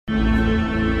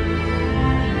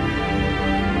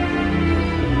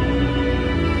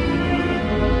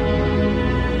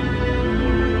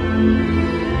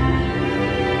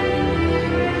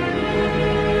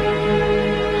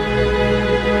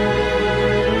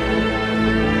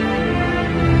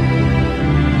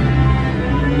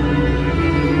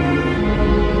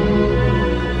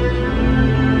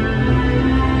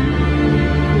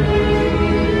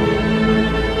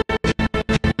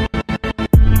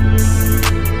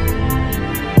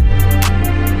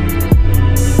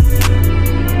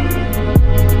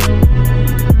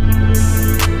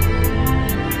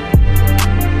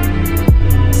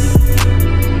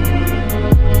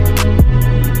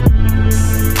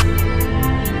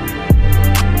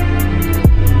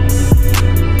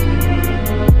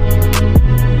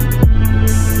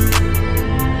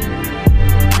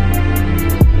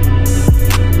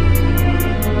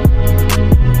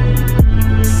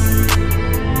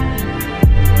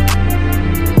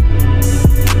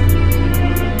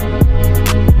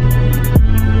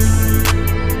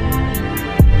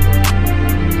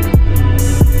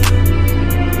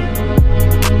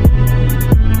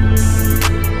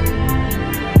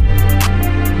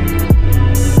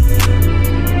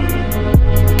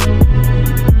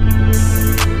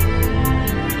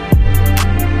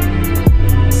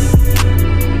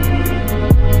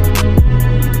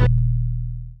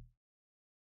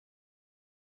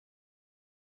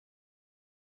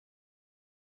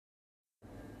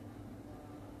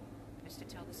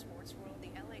tell the sports world. The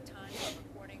LA Times are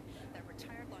reporting that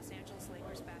retired Los Angeles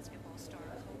Lakers basketball star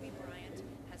Kobe Bryant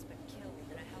has been killed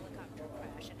in a helicopter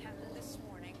crash. It happened this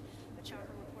morning. The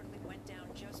chopper reportedly went down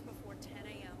just before 10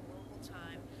 a.m. local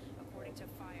time, according to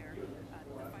the fire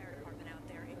department out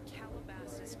there in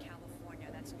Calabasas,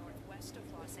 California. That's northwest of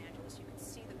Los Angeles. You can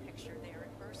see the picture there.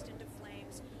 It burst into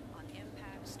flames on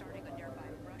impact, starting a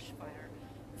nearby brush fire.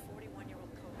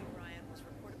 41-year-old Kobe Bryant was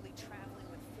reportedly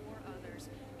traveling with 4 others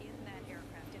in that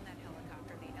aircraft, in that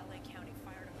helicopter. The LA County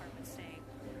Fire Department saying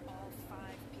all 5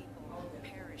 people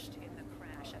perished in the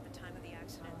crash. At the time of the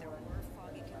accident, there were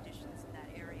foggy conditions in that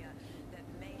area that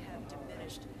may have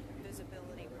diminished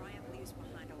visibility. Bryant leaves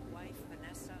behind a wife,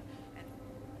 Vanessa, and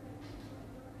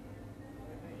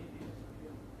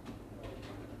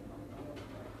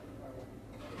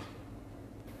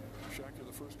Shaq, you're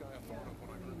the first guy I thought of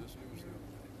when I heard this news the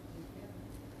other day.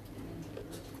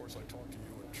 Of course, I talked to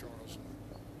you and Charles and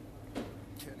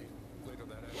Kenny later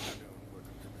that afternoon. But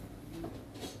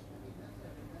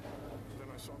then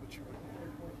I saw that you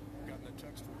had gotten a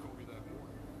text from Kobe that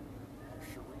morning.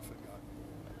 Sharif had gotten.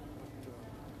 But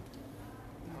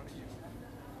how have you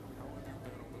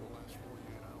been over the last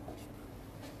 48 hours?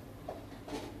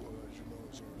 Well, as you know,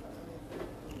 it's already been a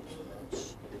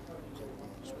couple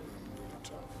months. Been really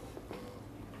tough.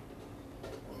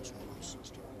 Lost my little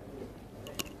sister.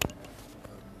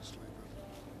 Haven't been sleeping.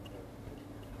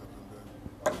 Haven't been doing the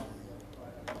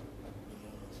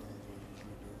normal things I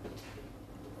usually do.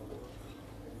 I work,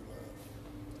 we laugh,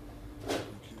 we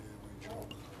kid, we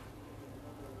joke.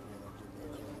 When I get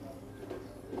back home, I look at her now.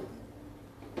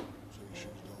 See,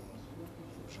 she's gone.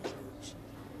 It just hurts.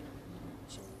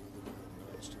 So the other day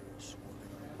I'm downstairs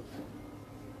working out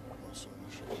with my son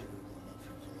Shakir, my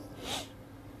nephew Columbus.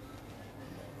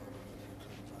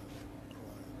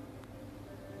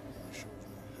 Shows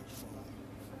me his phone,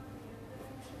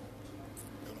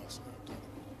 and I snapped at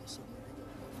him. I said, "Man, get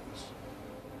that off my face.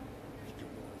 Just get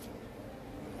it off me.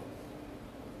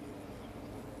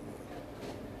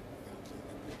 Anything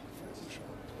could be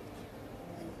Photoshop.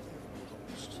 Anything could be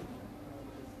host." I didn't want to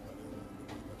believe it.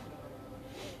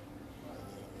 And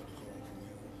then I got a call from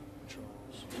you,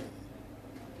 Charles, Kenny,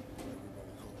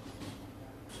 everybody called me.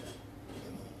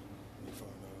 And we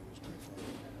found out it was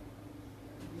confirmed.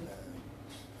 And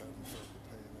haven't felt the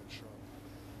pain that sharp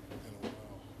in a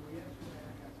while.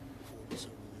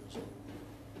 47 years old.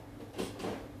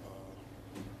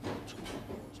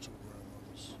 Lost 2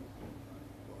 grandmothers.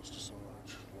 Lost a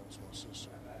Sarge. Lost my sister.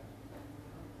 And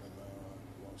now I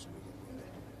lost a little brother.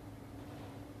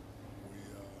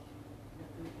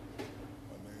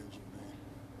 Our names will be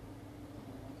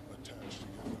attached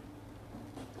together.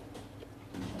 For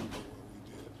what we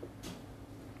did.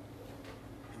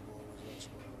 People always ask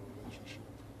about our relationship.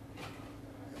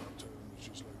 And I tell them it's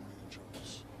just like me and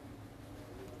Charles.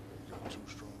 You got 2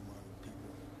 strong-minded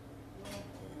people.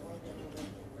 And you're going to get it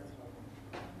done that way.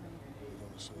 You're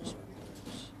going to say certain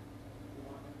things.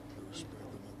 The respect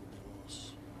will never be lost.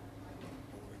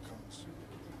 But when it comes to be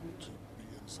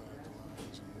inside the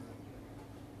lines and win,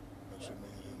 that's what me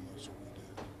and him, that's what we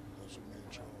did. That's what me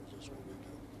and Charles, that's what we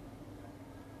do.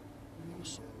 It was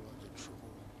sort of like a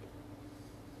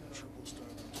triple stab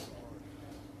into the heart,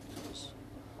 because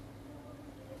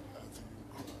after you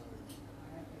cry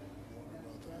and wonder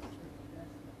about that, then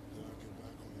I get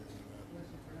back on the internet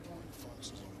and Fox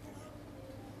is on the plane.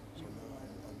 So now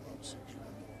I'm sick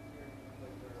even more.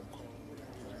 I'm calling with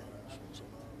he's not answering, so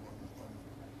now I'm like,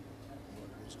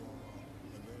 what's going on?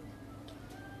 And then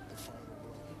the final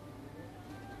blow,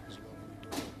 his lovely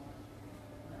daughter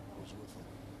was with him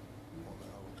on the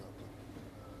helicopter.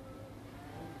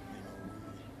 You know,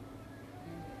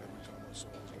 every time I saw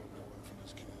his lovely wife and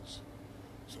his kids,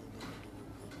 same thing I do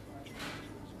with Kenny's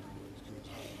kids and D-Ray's kids,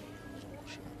 I know that was all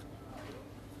Shaq. I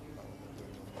don't know if they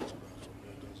know much about it, but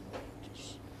it doesn't matter.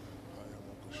 Just, I am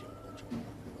Uncle Shaq, I try to make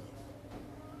him laugh.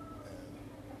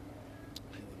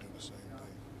 And he would do the same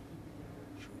thing.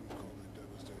 Sharif called me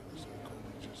devastated and said,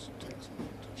 Kobe just texted me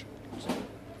to check and see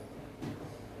what we're doing.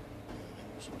 And he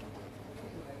used to do that from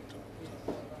time to time.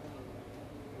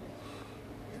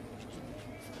 It just makes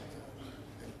me think that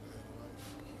in life,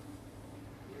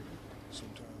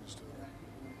 sometimes instead of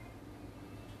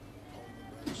holding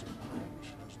back something, we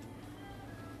should just do it.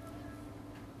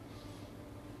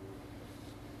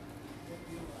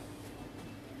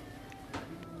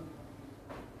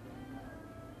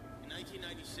 In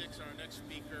 1996, our next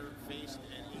speaker faced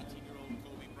an 18-year-old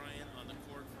Kobe Bryant on the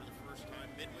court for the first time.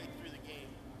 Midway through the game,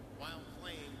 while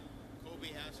playing,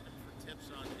 Kobe asked him for tips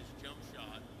on his jump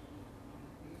shot.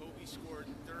 Kobe scored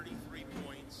 33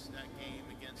 points that game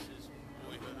against his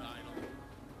boyhood idol.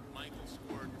 Michael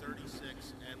scored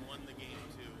 36 and won the game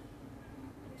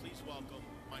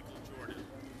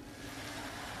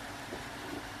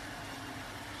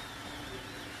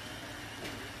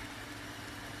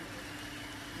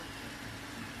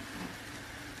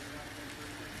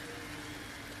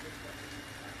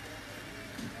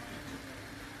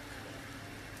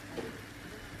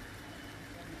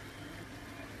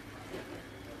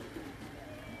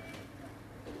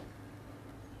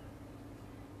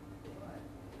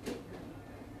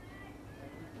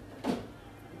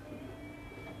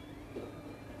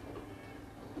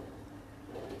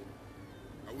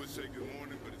good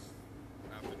morning, but it's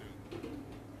afternoon.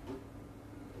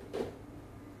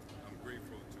 I'm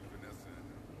grateful to Vanessa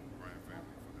and the Bryant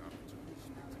family for the opportunity to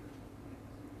speak today.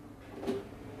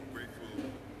 I'm grateful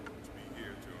to be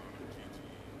here to honor Gigi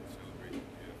and celebrate the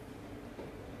gift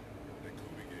that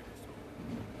Kobe gave us all.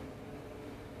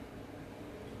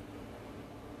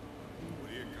 What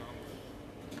he accomplished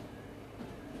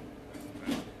as a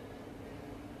basketball,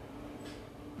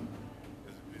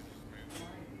 as a businessman,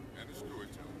 and a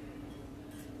storyteller,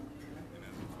 and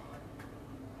as a father.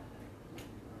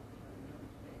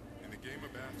 In the game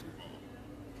of basketball,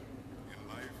 in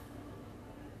life,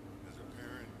 as a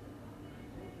parent,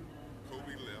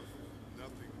 Kobe left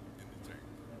nothing in the tank.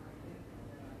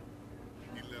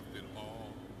 He left it all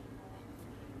on the floor.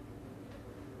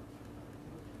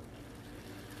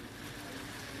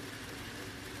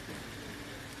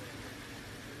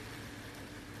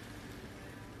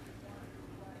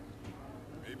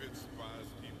 Maybe it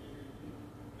surprised people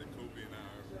that Kobe and I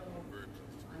are very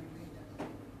close to friends.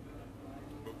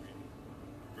 But we were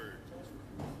very close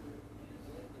friends.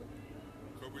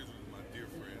 Kobe was my dear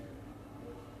friend.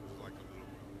 He was like a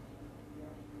little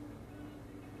brother.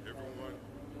 Everyone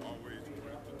always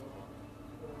wanted to talk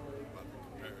about the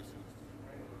comparisons.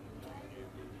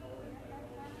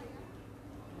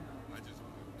 I just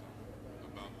wanted to talk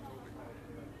about Kobe.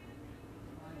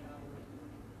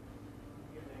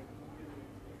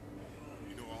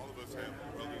 You know, all of us have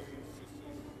brothers and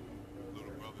sisters,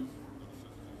 little brothers, little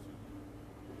sisters,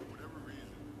 who, for whatever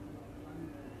reason,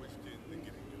 always tend to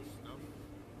get in your stuff,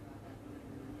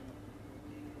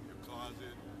 your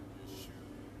closet, your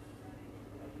shoes,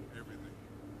 everything.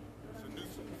 It's a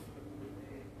nuisance,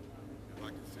 if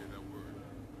I can say that word.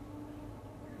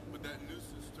 But that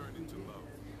nuisance turned into love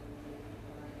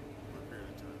for a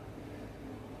period of time,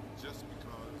 just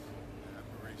because the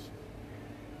admiration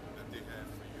that they had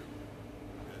for you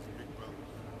as big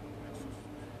brothers and sisters.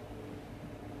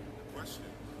 The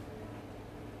questions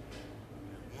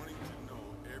and wanting to know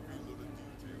every little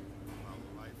detail about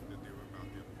the life that they were about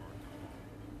to embark on.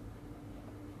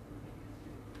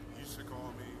 He used to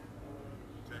call me,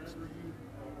 text me,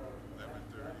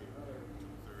 11:30,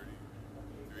 2:30,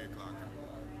 3 o'clock in the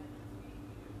morning,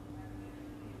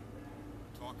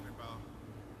 talking about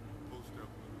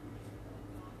post-up moves,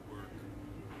 work,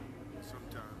 and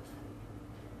sometimes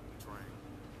the train.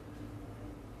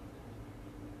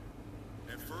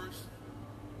 At first,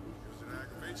 it was an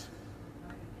aggravation.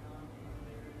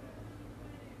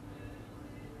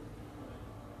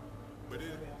 But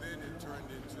then it turned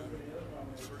into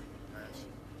a certain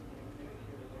passion.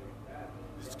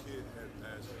 This kid had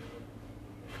passion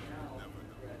like you would never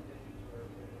know.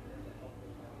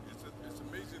 It's an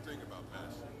amazing thing about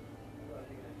passion.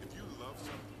 If you love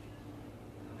something,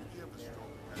 if you have a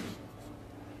strong passion for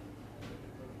something,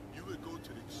 you would go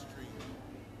to the extreme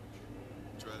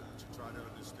to try to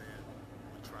understand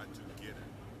or try to get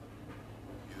it.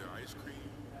 Either ice cream,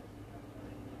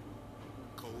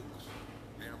 Cokes,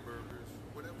 hamburgers,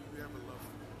 whatever you have a love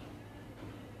for.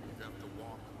 If you have to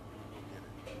walk, you go get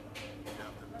it. If you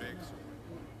have to beg someone.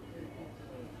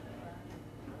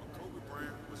 What Kobe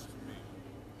Bryant was to me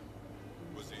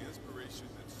was the inspiration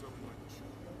that someone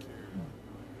truly cared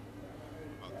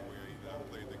about the way that I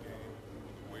played the game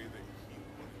or the way that he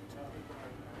wanted to play the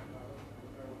game.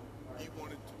 He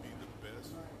wanted to be the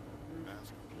best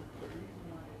basketball player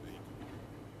that he could be.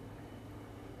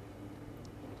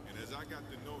 And as I got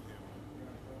to know him,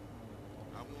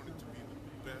 I wanted to be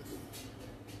the best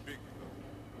big brother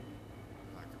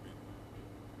I could be.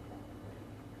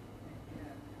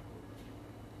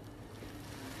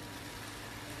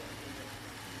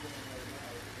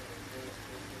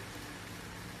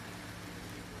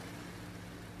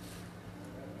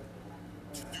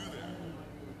 To do that,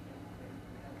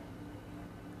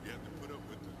 you have to put up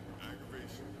with the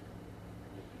aggravation,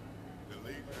 the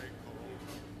late night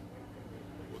calls,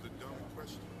 or the dumb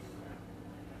questions.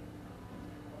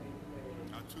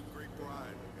 I took great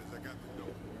pride as I got to know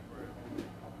Kobe Bryant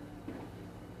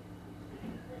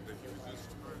that he was just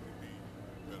trying to be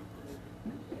a better person,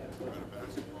 a better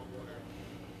basketball player.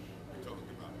 We talked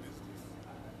about business.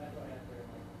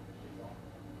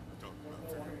 We talked about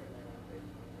family.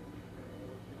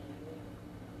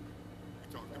 We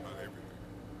talked about everything.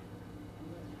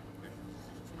 And he was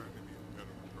just trying to be a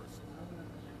better person.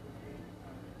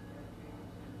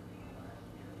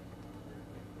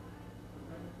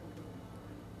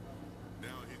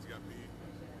 Now he's got me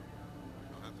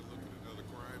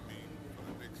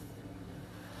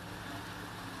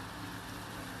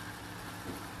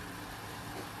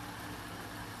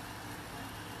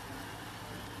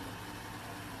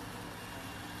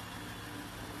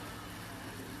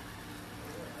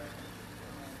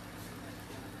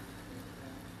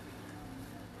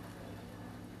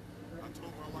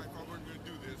told my wife I wasn't going to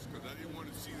do this because I didn't want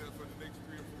to see that for the next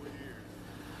 3 or 4 years.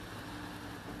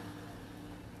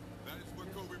 That is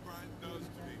what Kobe Bryant does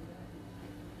to me.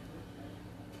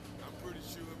 I'm pretty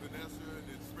sure Vanessa and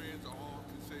his friends all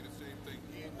can say the same thing.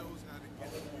 He knows how to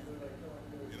get to you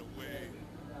in a way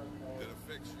that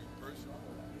affects you personally,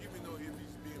 even though if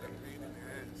he's being a pain in the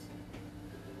ass.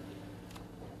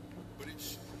 But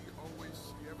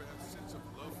you ever have a sense of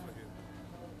love for him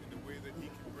in the way that he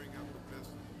can bring out the best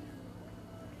in you.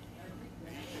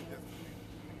 And he did that for me.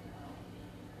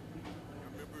 I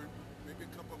remember maybe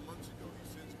a couple of months ago, he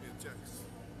sends me a text.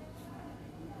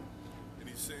 And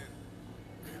he said,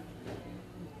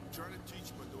 I'm trying to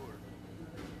teach my daughter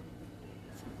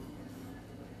some moves.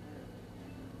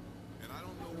 And I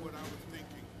don't know what I was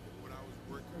thinking, what I was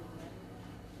working on.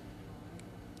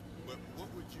 But what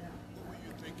were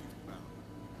you thinking about?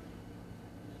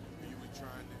 You were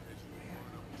trying to, as you were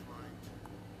growing up, trying to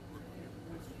work on your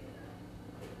moves.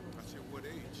 I said, what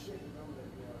age?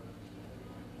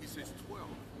 He says 12.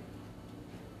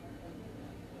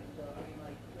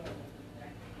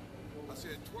 I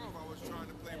said, 12, I was trying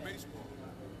to play baseball.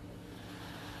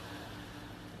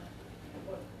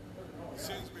 He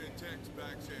sends me a text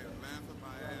back saying, laughing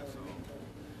my ass off.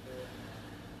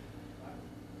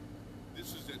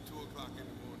 This is at 2 o'clock in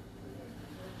the morning.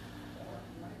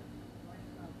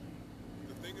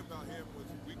 The thing about him was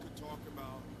we could talk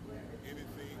about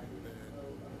anything that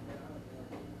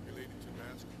related to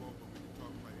basketball, but we could talk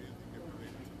about anything that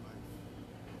related to life.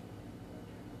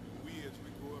 We, as we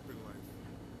grow up in life,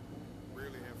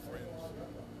 rarely have friends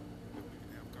that we can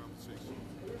have conversations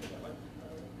with.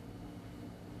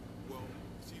 Well,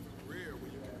 it's even rare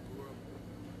when you can grow up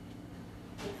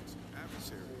against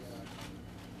adversaries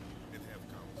and have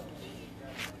conversations.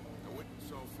 I went and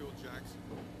saw Phil Jackson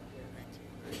in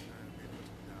 1999, maybe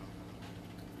 2000.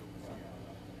 Phil was here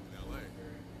in LA.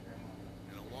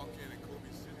 And I walk in and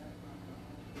Kobe's sitting.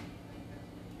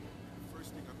 The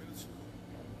first thing I'm in the school,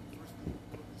 the first thing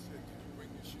Kobe said, can you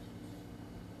bring your shoes?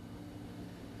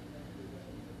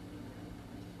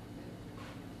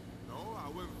 No,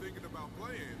 I wasn't thinking about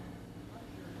playing.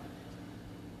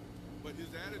 But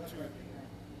his attitude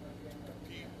to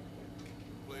compete,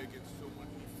 to play against someone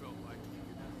he felt like he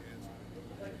could enhance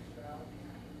with.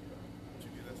 To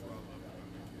me, that's what I love about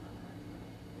the kid.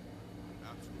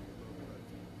 Absolutely love about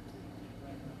the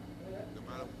kid. No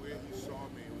matter where he saw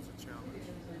me, it was a challenge.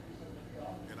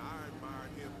 And I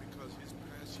admired him because his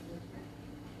passion.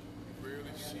 You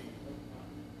rarely see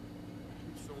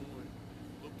someone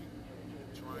looking,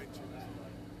 trying to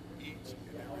improve each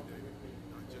and every day,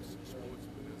 not just in sports,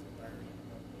 but as a parent,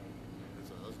 as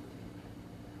a husband.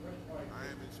 I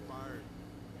am inspired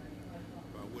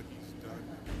by what he's done,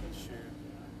 what he's shared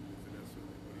with Vanessa,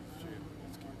 what he's shared with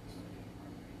his kids.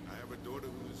 I have a daughter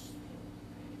who is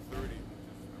 30,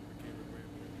 I became a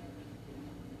grandparent,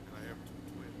 and I have 2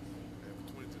 twins. I have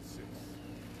twins at 6.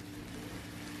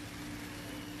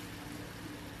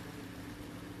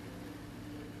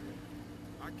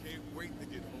 I can't wait to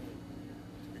get home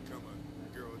to become a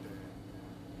girl dad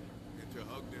and to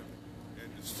hug them and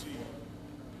to see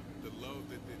the love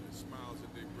that they, the smiles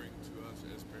that they bring to us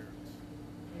as parents.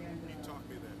 He taught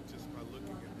me that just by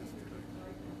looking at this tonight,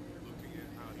 looking at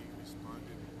how he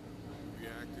responded,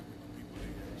 reacted with the people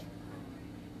they actually love.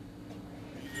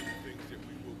 These are the things that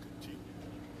we will continue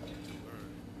to learn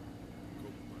from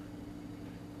Kobe Bryant.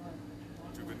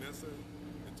 To Vanessa,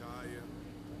 Natalia,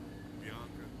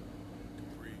 Bianca,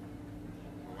 Capri,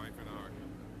 my wife and I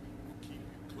will keep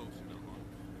you close in our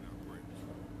hearts and our prayers.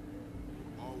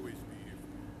 We'll always be here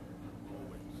for you.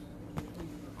 Always.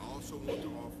 I also want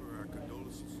to offer our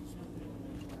condolences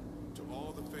to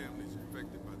all the families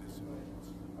affected by this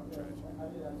tragedy.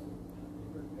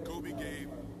 Kobe gave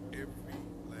every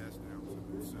last ounce of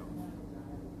himself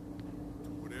to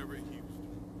whatever he was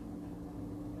doing.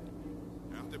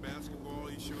 After basketball,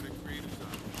 he showed a creative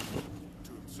side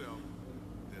to himself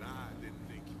that I didn't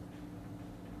think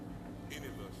any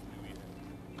of us knew he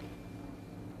had.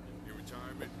 In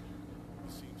retirement,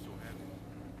 he seemed so happy.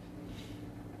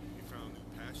 He found new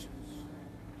passions,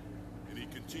 and he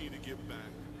continued to give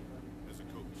back as a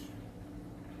coach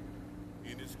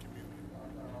in his community.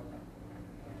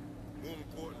 More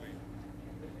importantly,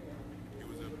 he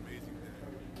was an amazing dad,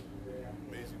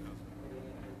 amazing husband,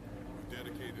 who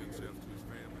dedicated himself to his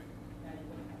family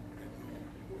and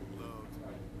who loved his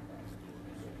daughters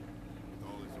with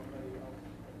all his heart.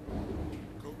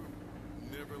 Kobe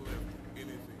never left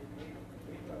anything.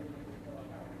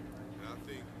 And I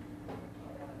think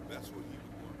that's what he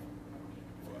would want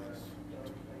for us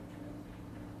too.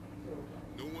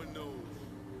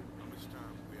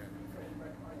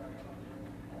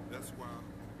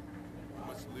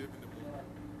 must live in the moment.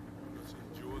 We must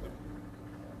enjoy the moment.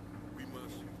 We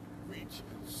must reach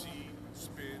and see,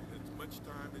 spend as much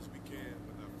time as we can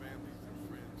with our families and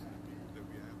friends and the people that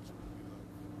we absolutely love.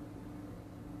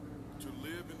 To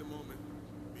live in the moment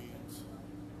means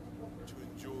to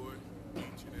enjoy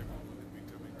each and every one that we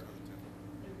come in contact with.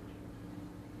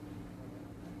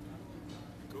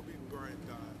 Kobe Bryant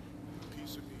died. A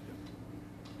piece of me died.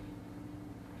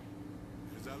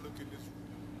 As I look in this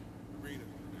arena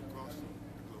and across the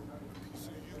globe, a piece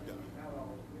of you died.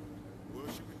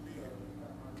 Worshiping me.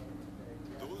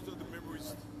 Those are the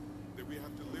memories that we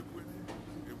have to live with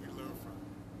and we learn from.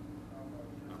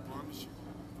 I promise you,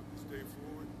 from this day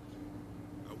forward,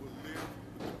 I will live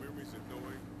with the memories of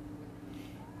knowing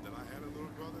that I had a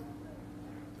little brother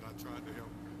that I tried to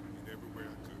help in every way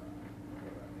I could.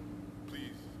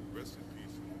 Please, rest in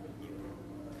peace, little brother.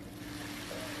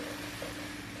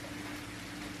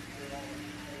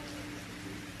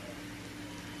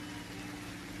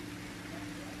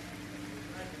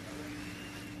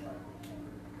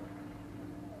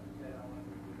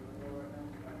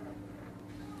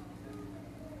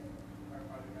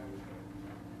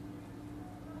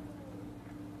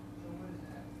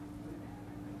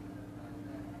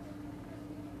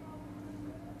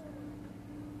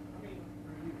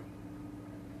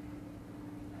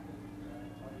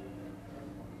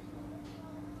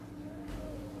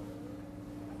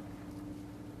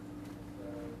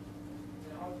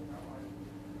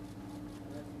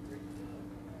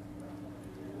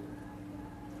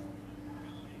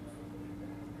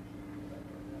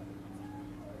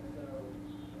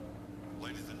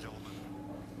 Ladies and gentlemen,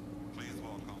 please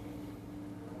welcome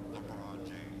LeBron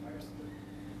James.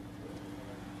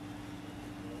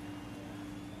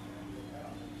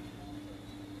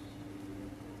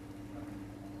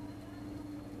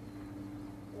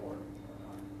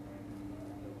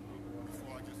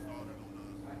 Before I get started on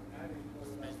the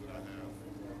speech that I have,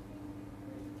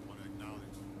 I want to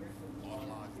acknowledge all the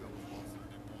lives that was lost in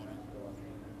that morning.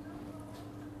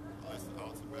 Alyssa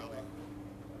Altabelli,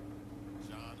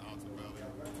 John Altabelli,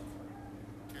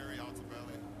 Carrie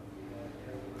Altabelli,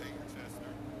 Peyton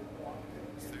Chester,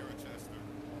 Sarah Chester,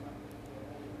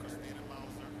 Christina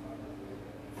Mauser,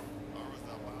 Aras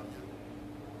Albalia,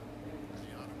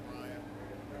 Gianna Bryant,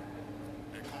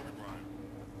 and Kobe Bryant.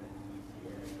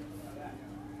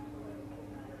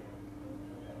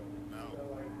 Now,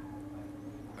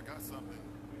 I got something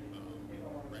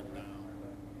written down.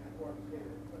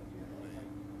 They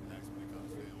asked me to come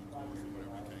stay on course or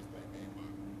whatever the case may be,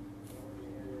 but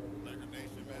Laker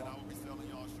Nation, man, I would be selling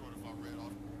y'all short if I read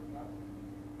off.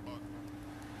 But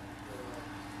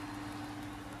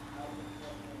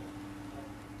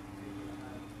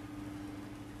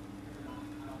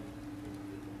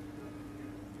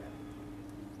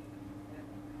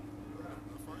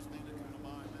the first thing that comes to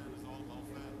mind, man, is all about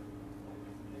family.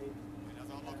 And as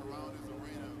I look around this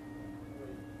arena,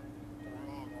 we're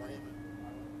all grieving.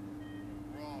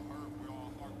 We're all hurt. We're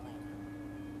all heartbroken.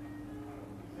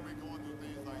 When we're going through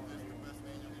things like this, the best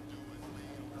thing you can do is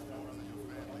lean on the shoulders of your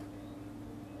family.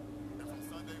 And from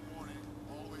Sunday morning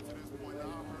all the way to this point,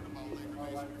 now I heard about Laker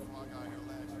Nation before I got here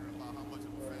last year about how much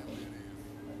of a family it is.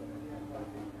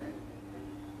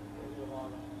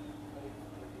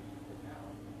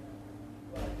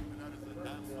 And that is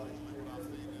absolutely what I've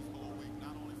seen this whole week,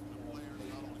 not only from the players,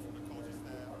 not only from the coaching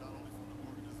staff, not only from the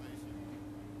organization,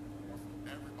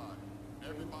 everybody.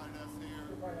 Everybody that's here,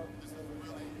 this is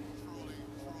really, truly,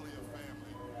 truly a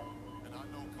family. And I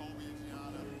know Kobe and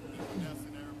Gianna and Vanessa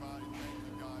and everybody, thank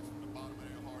you guys from the bottom of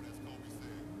their heart, as Kobe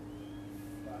said.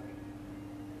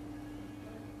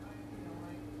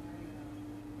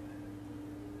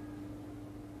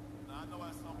 Now I know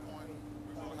at some point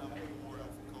we will have a memorial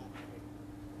for Kobe.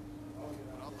 But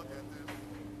I look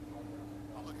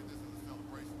at this as a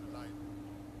celebration tonight.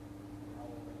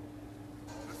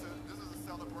 This is a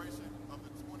celebration of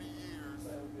the 20 years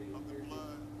of the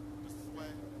blood, the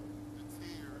sweat, the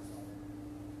tears,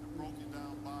 the broken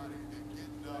down body, and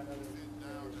getting up and sitting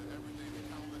down, to everything, the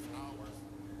countless hours.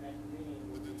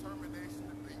 The determination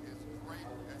to be as great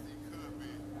as he could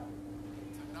be.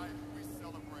 Tonight we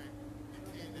celebrate the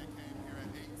kid that came here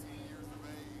at 18 years of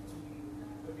age.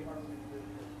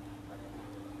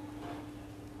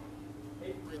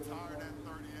 Retired at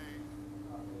 38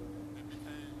 and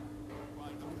became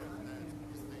probably the best dad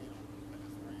we've seen him in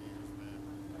his 3 years, man.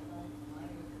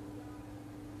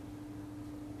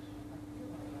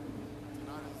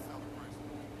 Tonight is a celebration.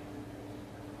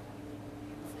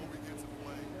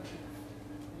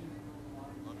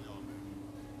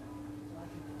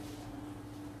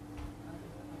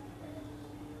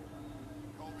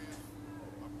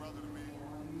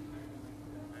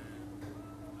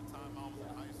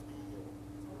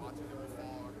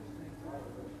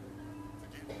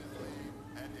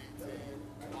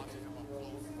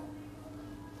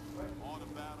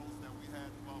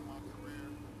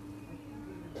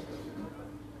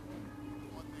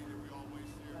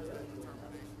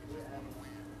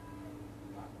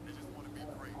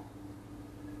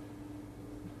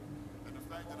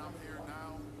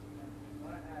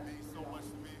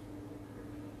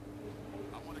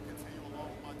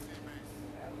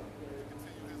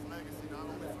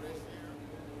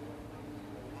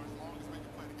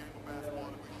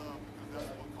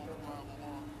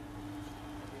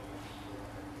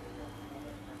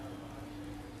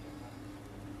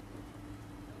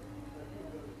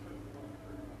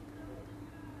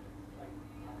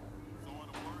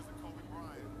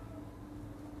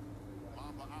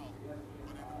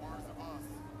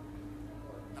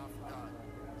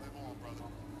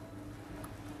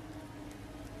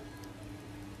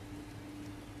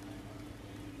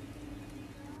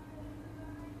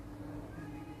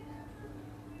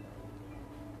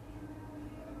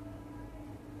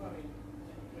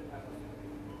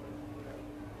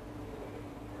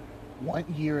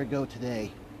 1 year ago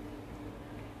today,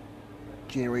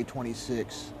 January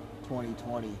 26,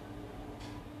 2020,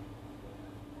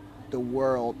 the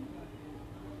world,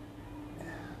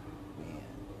 man,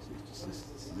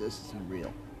 this is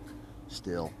real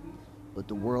still, but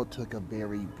the world took a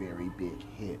very, very big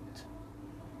hit,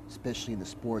 especially in the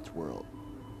sports world,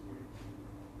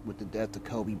 with the death of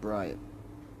Kobe Bryant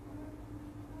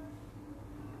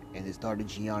and his daughter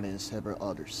Gianna and several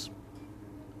others.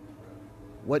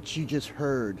 What you just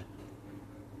heard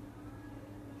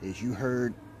is you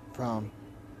heard from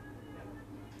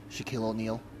Shaquille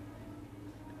O'Neal,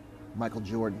 Michael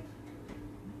Jordan,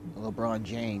 LeBron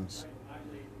James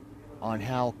on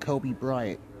how Kobe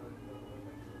Bryant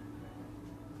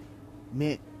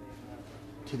meant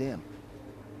to them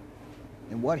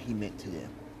and what he meant to them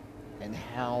and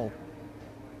how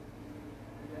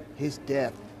his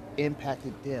death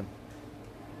impacted them.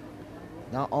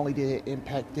 Not only did it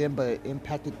impact them, but it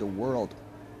impacted the world.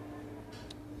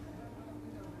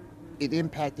 It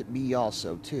impacted me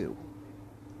also, too.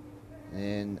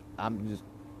 And I'm just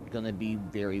going to be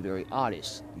very, very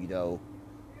honest. You know,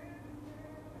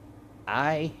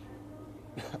 I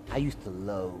used to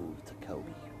loathe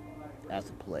Kobe as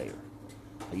a player.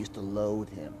 I used to loathe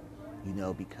him, you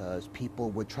know, because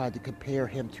people would try to compare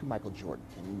him to Michael Jordan.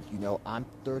 And, you know, I'm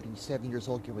 37 years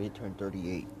old, getting ready to turn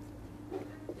 38.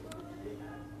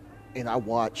 And I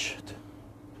watched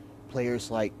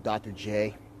players like Dr.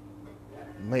 J,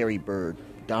 Larry Bird,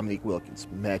 Dominique Wilkins,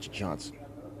 Magic Johnson,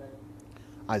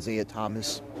 Isaiah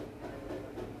Thomas,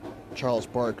 Charles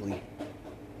Barkley,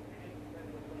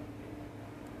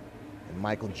 and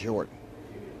Michael Jordan.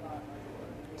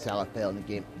 That's how I fell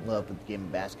in love with the game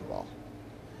of basketball.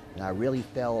 And I really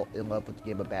fell in love with the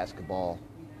game of basketball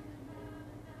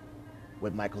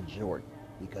with Michael Jordan,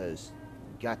 because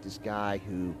you got this guy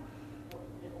who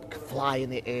could fly in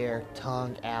the air,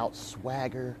 tongue out,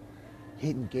 swagger,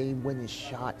 hitting game-winning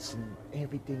shots and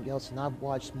everything else. And I've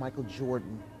watched Michael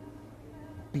Jordan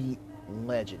beat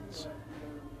legends,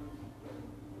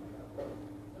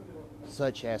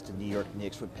 such as the New York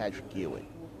Knicks with Patrick Ewing,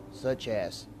 such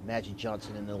as Magic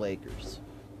Johnson and the Lakers,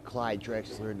 Clyde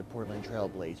Drexler and the Portland Trail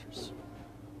Blazers,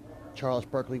 Charles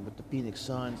Barkley with the Phoenix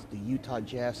Suns, the Utah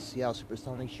Jazz, Seattle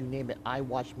Supersonics, you name it. I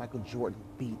watched Michael Jordan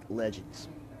beat legends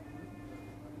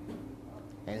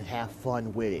and have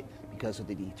fun with it because of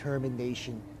the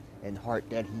determination and heart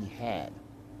that he had.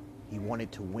 He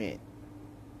wanted to win.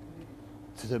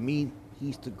 So to me,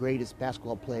 he's the greatest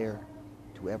basketball player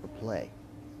to ever play.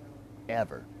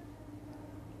 Ever.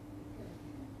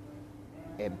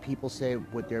 And people say,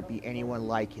 would there be anyone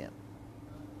like him?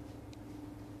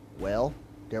 Well,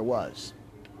 there was.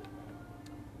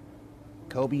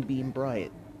 Kobe Bean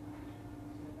Bryant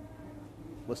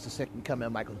was the second coming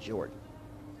of Michael Jordan.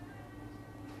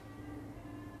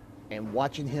 And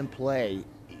watching him play,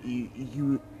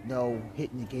 you know,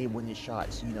 hitting the game-winning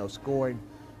shots, you know, scoring,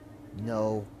 you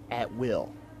know, at will.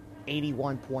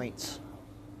 81 points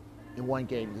in one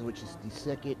game, which is the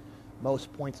second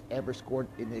most points ever scored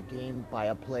in a game by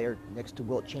a player, next to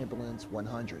Wilt Chamberlain's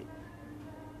 100.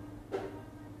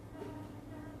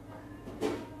 I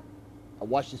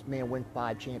watched this man win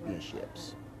 5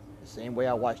 championships, the same way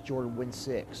I watched Jordan win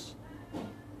 6.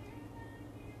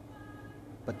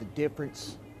 But the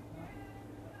difference,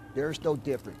 there's no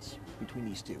difference between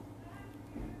these two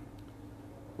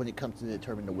when it comes to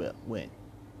determining the win.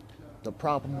 The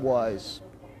problem was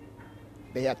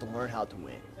they had to learn how to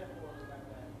win.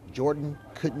 Jordan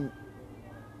couldn't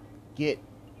get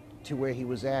to where he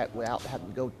was at without having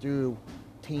to go through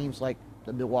teams like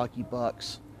the Milwaukee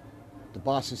Bucks, the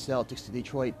Boston Celtics, the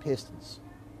Detroit Pistons.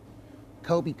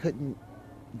 Kobe couldn't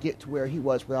get to where he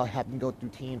was without having to go through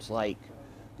teams like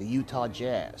the Utah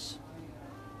Jazz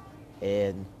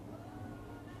and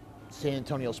San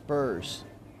Antonio Spurs.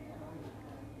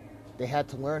 They had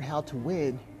to learn how to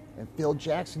win, and Phil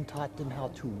Jackson taught them how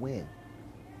to win.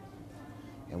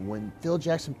 And when Phil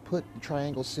Jackson put the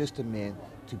triangle system in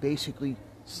to basically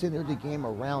center the game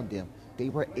around them, they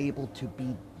were able to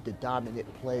be the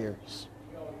dominant players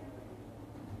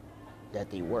that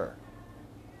they were.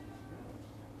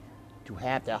 To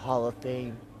have that Hall of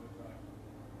Fame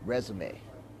resume,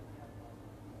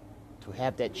 to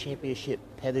have that championship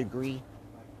pedigree,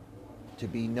 to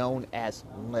be known as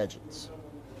legends.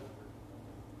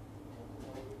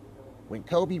 When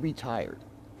Kobe retired,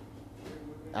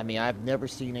 I mean, I've never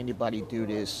seen anybody do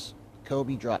this.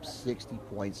 Kobe dropped 60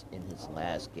 points in his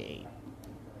last game.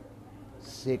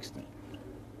 60.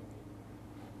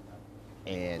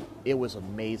 And it was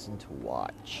amazing to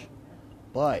watch.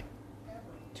 But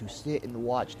to sit and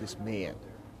watch this man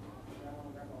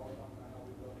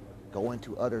go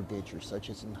into other ventures such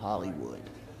as in Hollywood,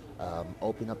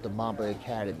 open up the Mamba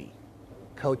Academy,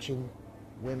 coaching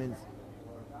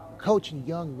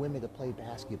young women to play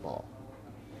basketball.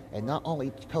 And not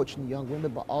only coaching young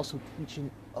women, but also teaching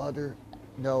other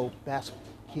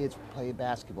kids play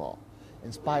basketball.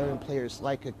 Inspiring players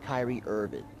like a Kyrie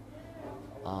Irving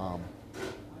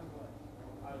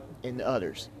and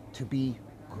others to be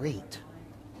great.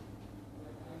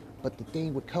 But the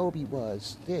thing with Kobe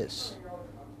was this.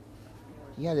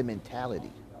 He had a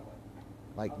mentality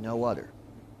like no other.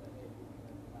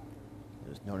 It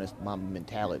was known as Mamba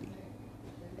mentality.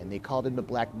 And they called him the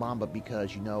Black Mamba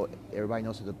because, everybody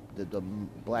knows that the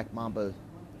Black Mamba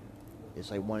is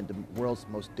like one of the world's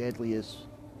most deadliest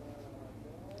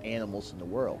animals in the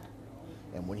world.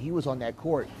 And when he was on that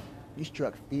court, he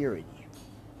struck fear in you.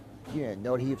 You didn't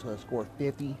know that he was going to score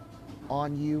 50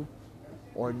 on you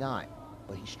or not.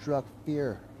 But he struck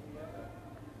fear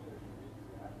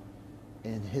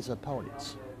in his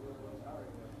opponents.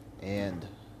 And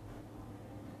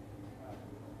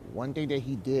one thing that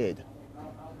he did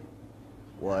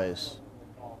was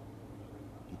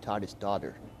he taught his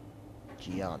daughter,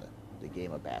 Gianna, the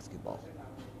game of basketball.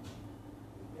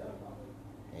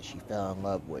 And she fell in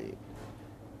love with it.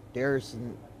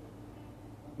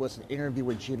 Was an interview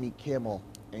with Jimmy Kimmel,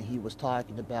 and he was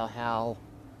talking about how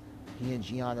he and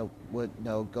Gianna would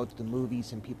go to the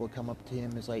movies, and people would come up to him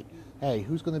and it's like, hey,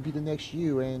 who's going to be the next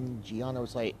you? And Gianna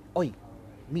was like, oi,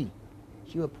 me.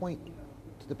 She would point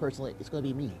to the person like, it's going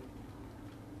to be me.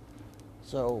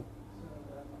 So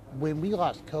when we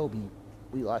lost Kobe,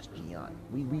 we lost Gianna.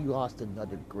 We lost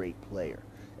another great player.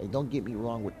 And don't get me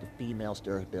wrong with the females,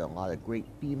 there have been a lot of great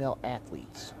female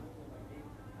athletes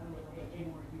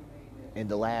in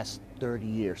the last 30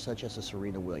 years, such as a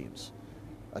Serena Williams,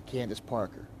 a Candace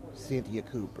Parker, Cynthia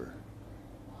Cooper,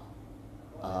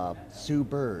 Sue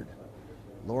Bird,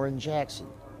 Lauren Jackson,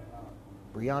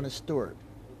 Breonna Stewart.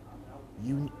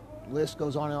 List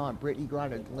goes on and on. Brittany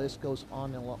Griner, the list goes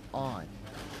on and on.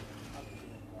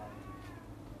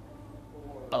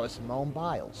 Simone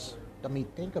Biles. I mean,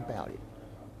 think about it.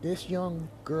 This young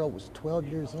girl was 12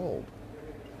 years old.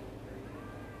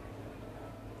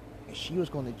 And she was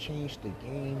going to change the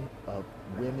game of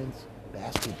women's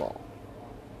basketball.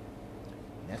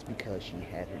 And that's because she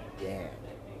had her dad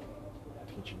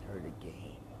teaching her the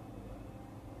game.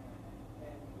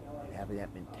 And having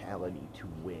that mentality to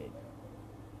win.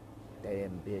 That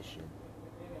ambition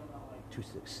to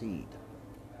succeed.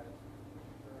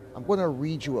 I'm going to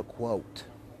read you a quote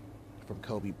from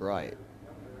Kobe Bryant.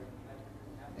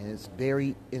 And it's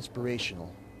very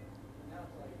inspirational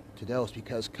to those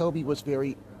because Kobe was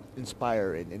very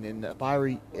inspiring. And in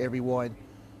inspiring everyone,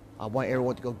 I want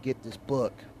everyone to go get this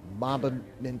book, Mamba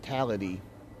Mentality.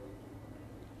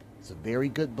 It's a very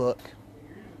good book.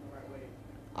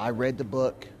 I read the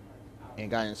book and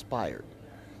got inspired.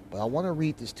 But I want to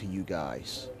read this to you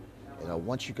guys. And I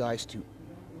want you guys to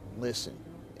listen.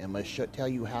 And I'm going to tell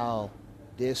you how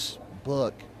this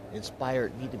book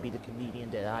inspired me to be the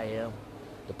comedian that I am,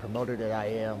 the promoter that I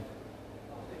am,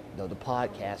 the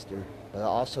podcaster, but it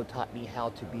also taught me how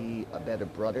to be a better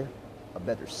brother, a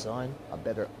better son, a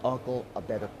better uncle, a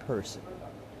better person.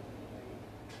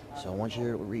 So I want you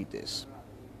to read this.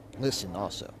 Listen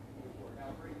also.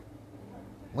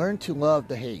 Learn to love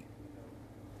the hate.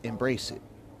 Embrace it.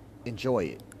 Enjoy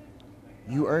it.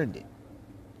 You earned it.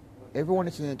 Everyone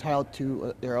is entitled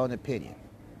to their own opinion,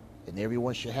 and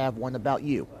everyone should have one about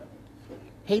you.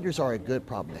 Haters are a good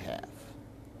problem to have.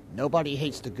 Nobody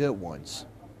hates the good ones.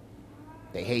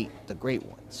 They hate the great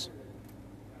ones.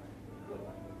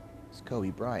 It's Kobe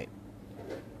Bryant.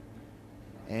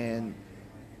 And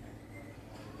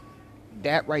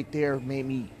that right there made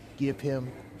me give him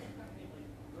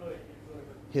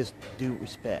his due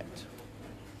respect.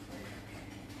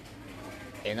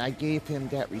 And I gave him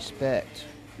that respect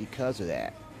because of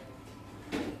that.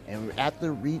 And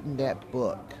after reading that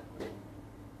book,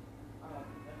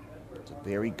 it's a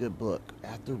very good book.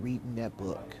 After reading that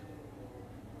book,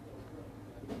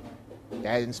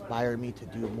 that inspired me to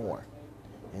do more.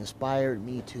 It inspired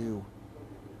me to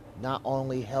not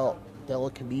only help fellow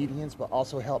comedians, but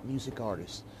also help music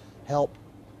artists. Help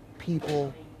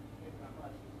people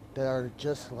that are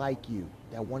just like you,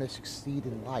 that want to succeed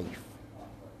in life.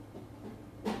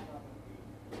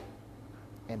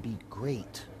 And be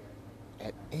great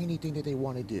at anything that they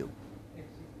want to do.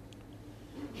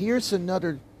 Here's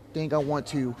another thing I want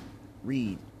to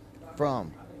read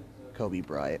from Kobe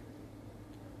Bryant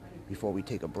before we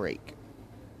take a break.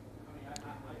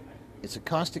 It's a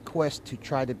constant quest to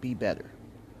try to be better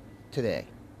today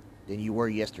than you were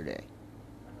yesterday,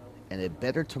 and a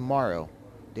better tomorrow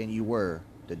than you were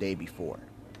the day before.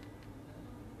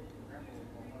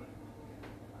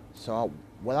 So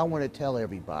what I want to tell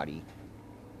everybody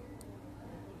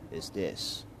is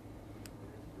this.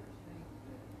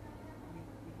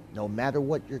 No matter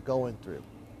what you're going through,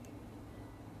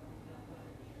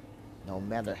 no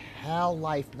matter how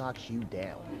life knocks you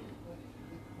down,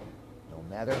 no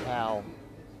matter how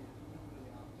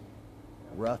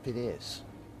rough it is,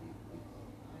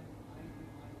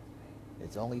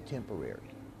 it's only temporary.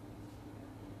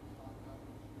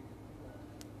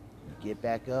 You get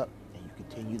back up and you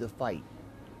continue to fight.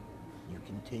 You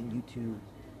continue to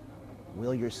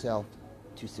will yourself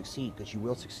to succeed, because you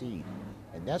will succeed.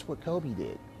 And that's what Kobe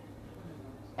did.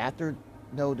 After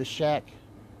the Shaq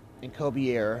and Kobe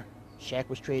era, Shaq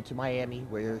was traded to Miami,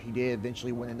 where he did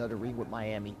eventually win another ring with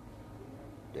Miami.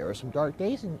 There are some dark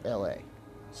days in LA.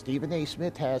 Stephen A.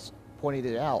 Smith has pointed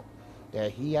it out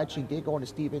that he actually did go on the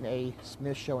Stephen A.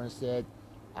 Smith show and said,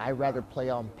 I'd rather play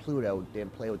on Pluto than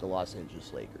play with the Los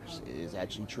Angeles Lakers. It is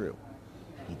actually true.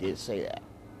 He did say that.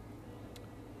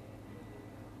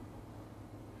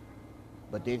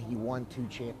 But then he won two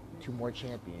more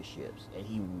championships, and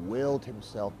he willed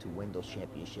himself to win those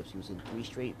championships. He was in 3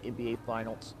 straight NBA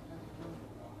Finals,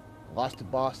 lost to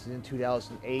Boston in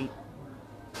 2008,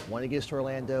 won against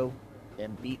Orlando,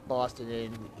 and beat Boston.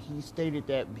 And he stated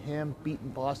that him beating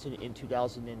Boston in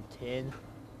 2010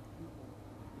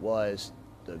 was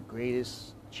the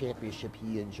greatest championship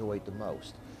he enjoyed the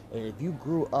most. And if you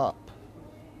grew up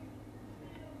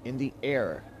in the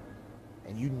era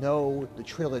and you know the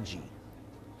trilogy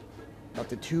of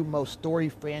the 2 most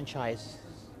storied franchises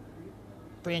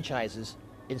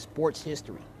in sports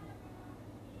history,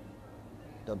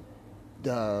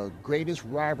 the greatest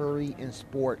rivalry in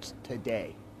sports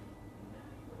today,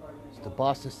 it's the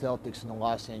Boston Celtics and the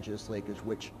Los Angeles Lakers,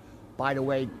 which, by the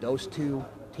way, those 2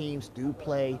 teams do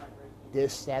play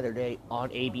this Saturday on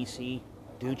ABC.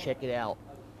 Do check it out.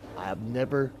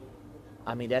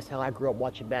 That's how I grew up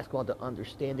watching basketball. To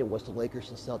understand it was the Lakers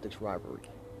and Celtics rivalry.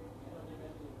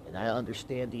 And I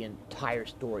understand the entire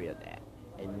story of that.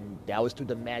 And that was through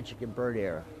the Magic and Bird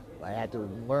era. I had to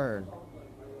learn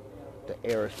the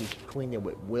eras between them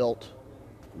with Wilt,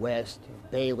 West,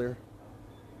 Baylor,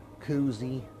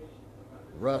 Cousy,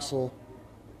 Russell,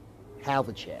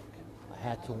 Havlicek. I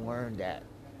had to learn that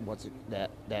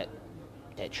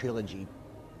that trilogy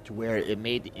to where it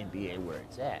made the NBA where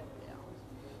it's at now.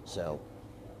 So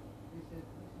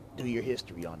do your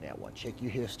history on that one. Check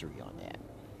your history on that.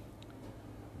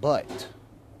 But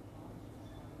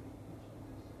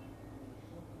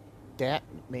that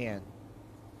man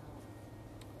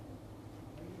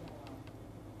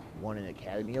won an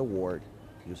Academy Award.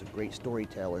 He was a great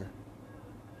storyteller,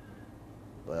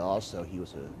 but also he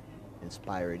was an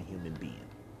inspiring human being.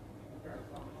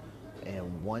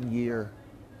 And 1 year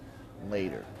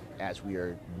later, as we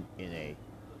are in a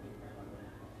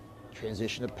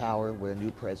transition of power with a new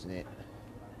president,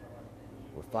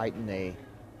 we're fighting a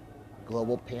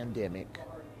global pandemic,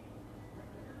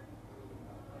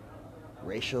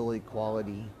 racial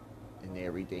equality, and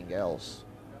everything else.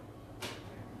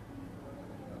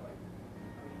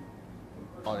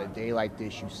 On a day like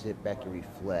this, you sit back and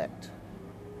reflect,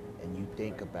 and you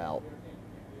think about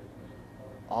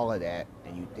all of that,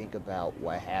 and you think about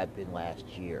what happened last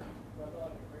year.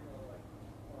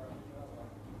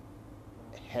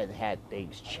 Had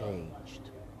things changed,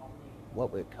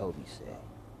 what would Kobe say?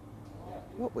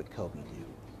 What would Kobe do?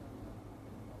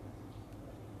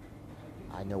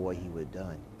 I know what he would have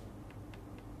done.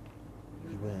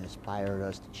 He would have inspired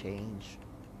us to change.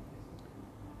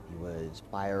 He would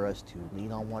inspire us to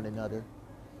lean on one another,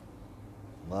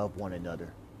 love one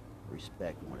another,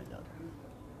 respect one another.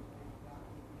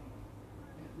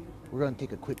 We're going to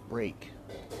take a quick break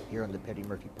here on the Petty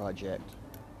Murphy Project.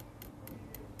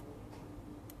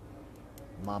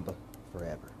 Mamba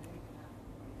Forever.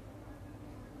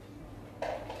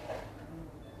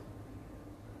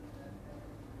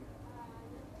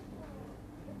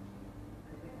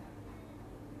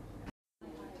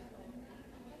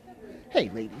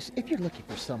 Hey ladies, if you're looking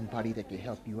for somebody that can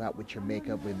help you out with your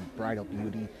makeup and bridal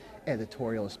beauty,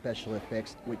 editorial and special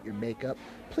effects with your makeup,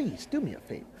 please do me a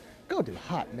favor. Go to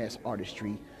Hot Mess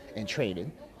Artistry and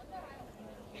Training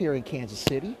here in Kansas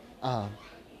City.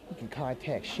 You can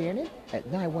contact Shannon at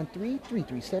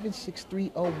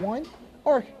 913-337-6301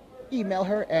 or email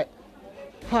her at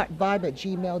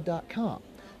hotvibe@gmail.com.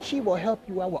 She will help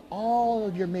you out with all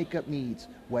of your makeup needs,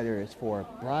 whether it's for a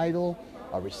bridal,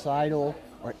 a recital,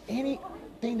 or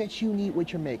anything that you need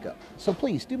with your makeup. So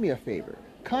please do me a favor.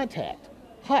 Contact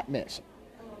Hot Mess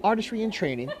Artistry and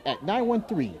Training at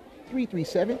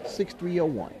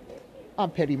 913-337-6301.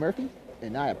 I'm Petty Murphy,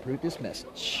 and I approve this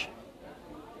message.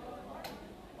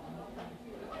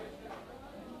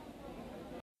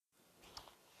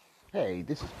 Hey,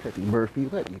 this is Peppy Murphy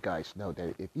letting you guys know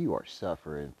that if you are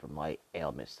suffering from light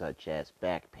ailments such as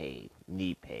back pain,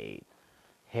 knee pain,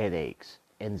 headaches,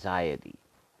 anxiety,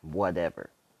 whatever,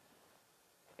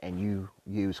 and you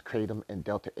use Kratom and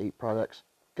Delta 8 products,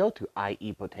 go to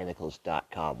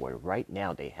iebotanicals.com where right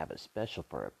now they have a special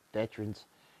for veterans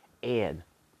and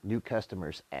new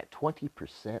customers at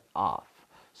 20% off.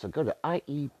 So go to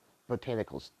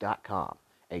iebotanicals.com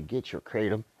and get your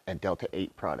Kratom and Delta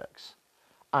 8 products.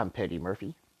 I'm Petty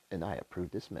Murphy, and I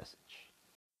approve this message.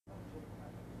 I'm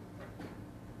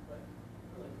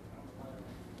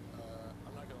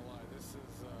not gonna lie, this is,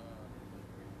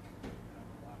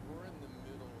 we're in the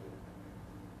middle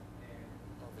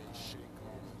of a shake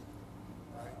moment,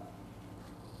 right?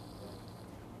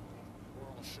 We're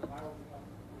all shook.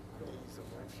 These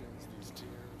emotions, these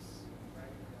tears,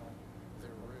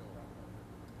 they're real.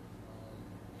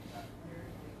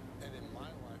 And in my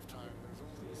lifetime, there's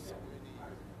only so many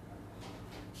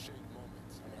shake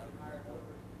moments. I mean, I remember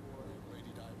when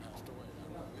Lady Di passed away. I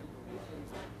remember when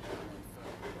I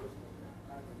fell.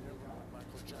 I remember when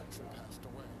Michael Jackson passed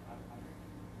away.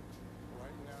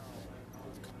 Right now,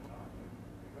 with Kobe,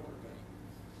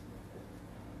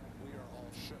 we are all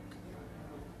shook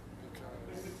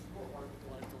because,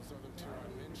 like those other two I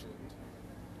mentioned,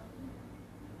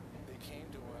 they came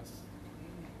to us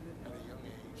at a young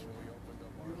age and we opened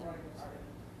up our homes,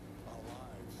 our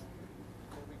lives.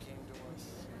 Kobe came to us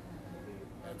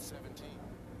at 17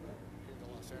 here to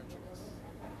Los Angeles.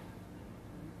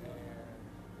 And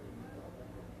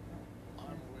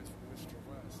I'm with Mr.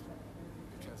 West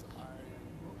because I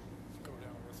go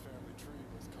down this family tree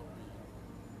with Kobe.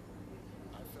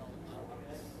 I felt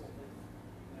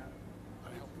I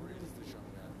helped raise this young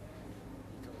man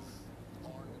because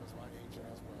Arn was my agent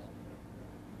as well.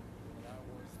 And I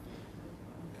was the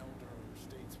elder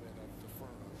statesman of the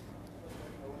firm.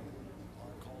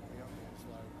 Arn called me up and was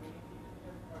like, if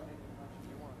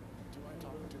you want, do you mind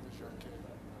talking to this young kid? I'm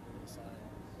going to sign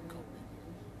Kobe.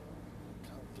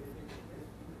 Kind of give him,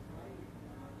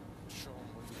 show him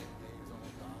what the NBA is all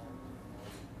about,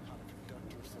 how to conduct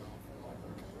yourself. And I'm like,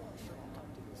 okay, sure, I'll talk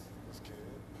to this kid.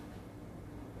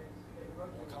 Well,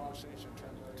 conversation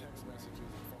turned into text messages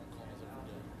and phone calls every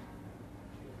day.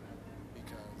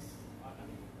 Because,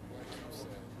 like you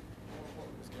said,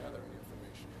 it was gathering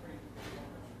information. And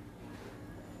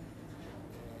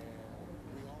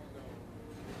we all know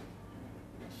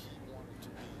he wanted to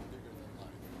be bigger than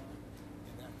life.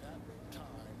 And at that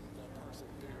time, that person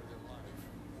bigger than life,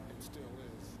 and still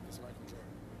is Michael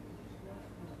Jordan.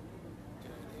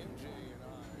 And MJ and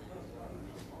I,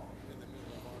 in the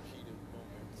middle of our heated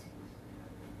moments,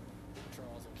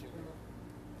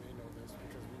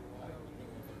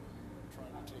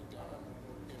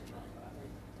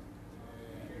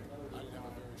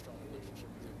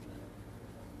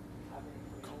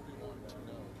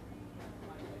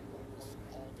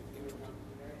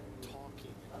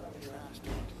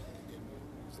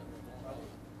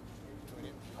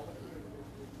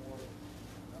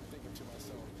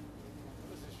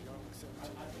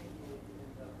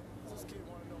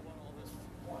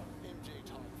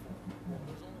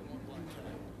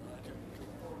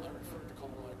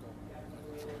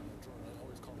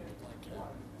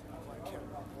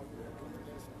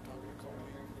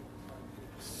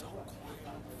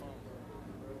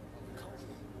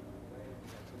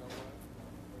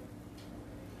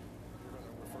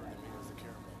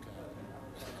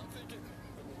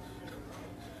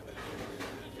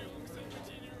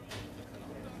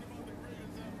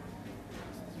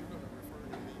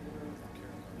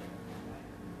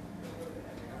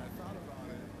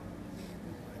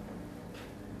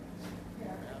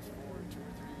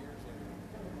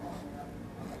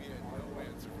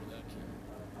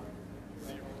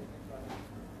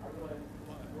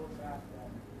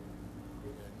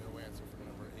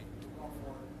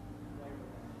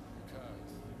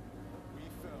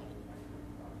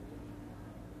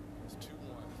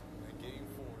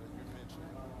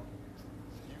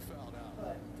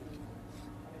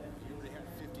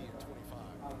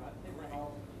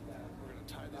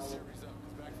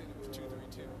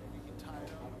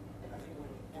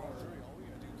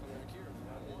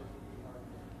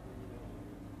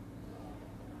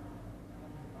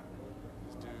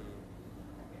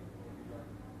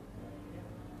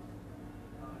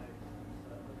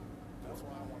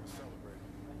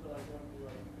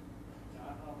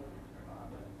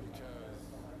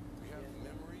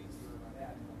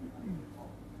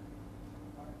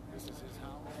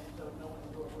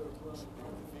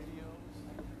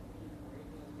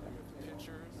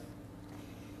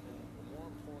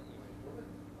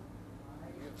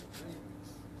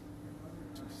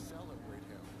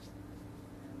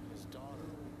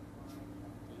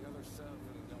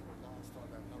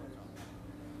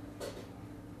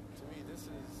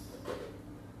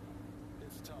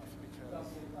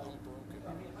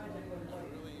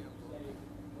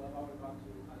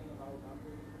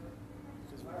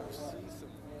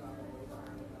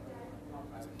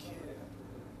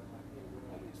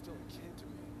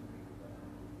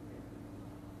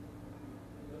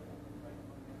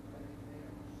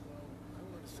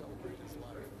 celebrate his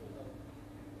life.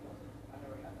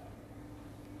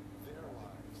 Their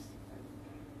lives.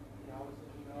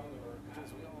 Because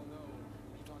we all know,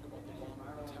 you talk about the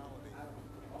Mamba mentality,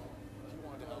 he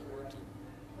wanted to outwork you,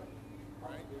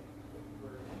 right?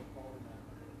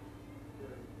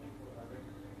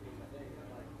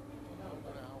 I'm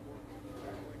going to outwork him.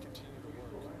 I'm going to continue to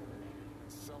work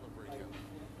and celebrate him.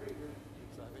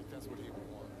 So I think that's what he would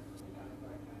want.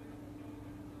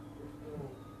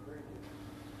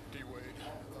 D-Wade,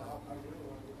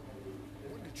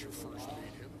 when did you first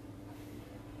meet him?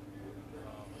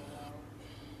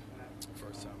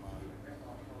 First time I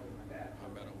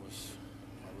met him was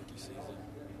my rookie season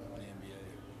in the NBA.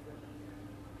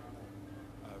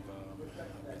 I've been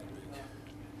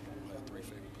my three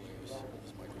favorite players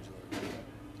was Michael Jordan,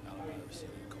 Allen Iverson,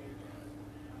 and Kobe Bryant.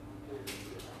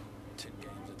 10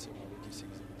 games into my rookie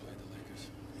season, we played the Lakers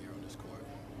here on this court.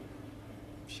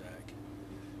 Shaq,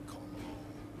 Kobe,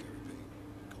 Gary Payton,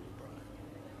 Kobe Bryant.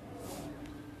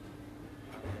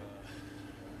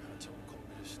 I told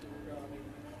Kobe this story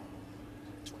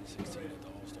 2016 at the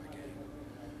All-Star game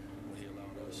when he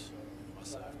allowed us,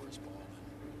 myself, Chris Paul,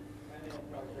 and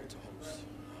Carmelo to host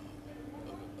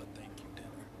a thank you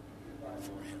dinner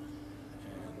for him.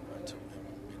 And I told him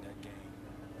in that game,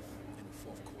 in the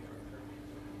fourth quarter,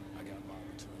 I got my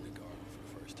opportunity to guard him for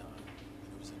the first time.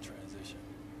 It was in transition,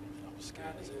 and I was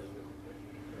scared as hell.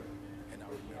 And I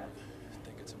remember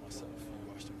thinking to myself, you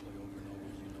watched him play over and over,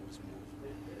 you know his move.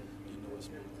 You know his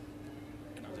move.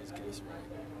 And I just guessed right.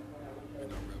 And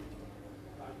I read him.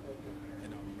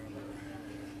 And I remember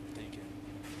thinking,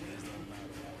 it doesn't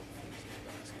matter if it's the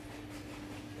basket.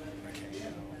 And I came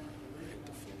down, I hit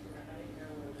the floater,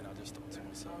 and I just thought to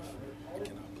myself, I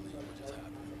cannot believe what just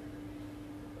happened.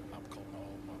 I'm calling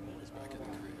all my boys back in the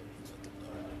crib and let them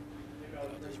know that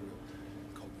I just ripped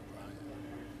Kobe Bryant.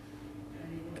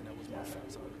 And that was my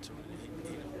first opportunity.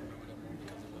 He don't remember that moment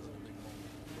because it wasn't a big moment.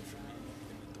 But for me, it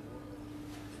meant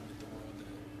the world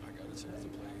that I got a chance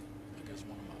to play against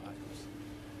one of my idols.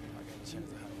 I got a chance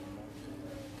to have a moment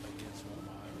against one of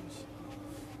my idols.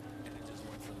 And it just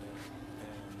went from there.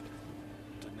 And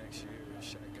the next year,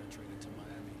 Shaq got traded to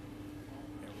Miami.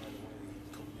 And right away,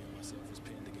 Kobe and myself was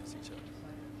pinned against each other.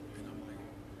 And I'm like,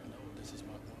 no, this is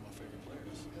one of my favorite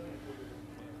players.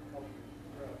 But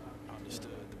I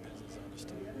understood the business. I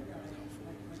understood what we was out for.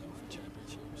 We was out for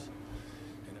championships.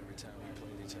 And every time we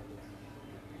played each other,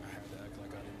 I had to act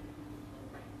like I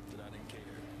didn't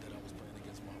care, that I was playing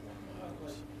against one of my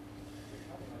idols.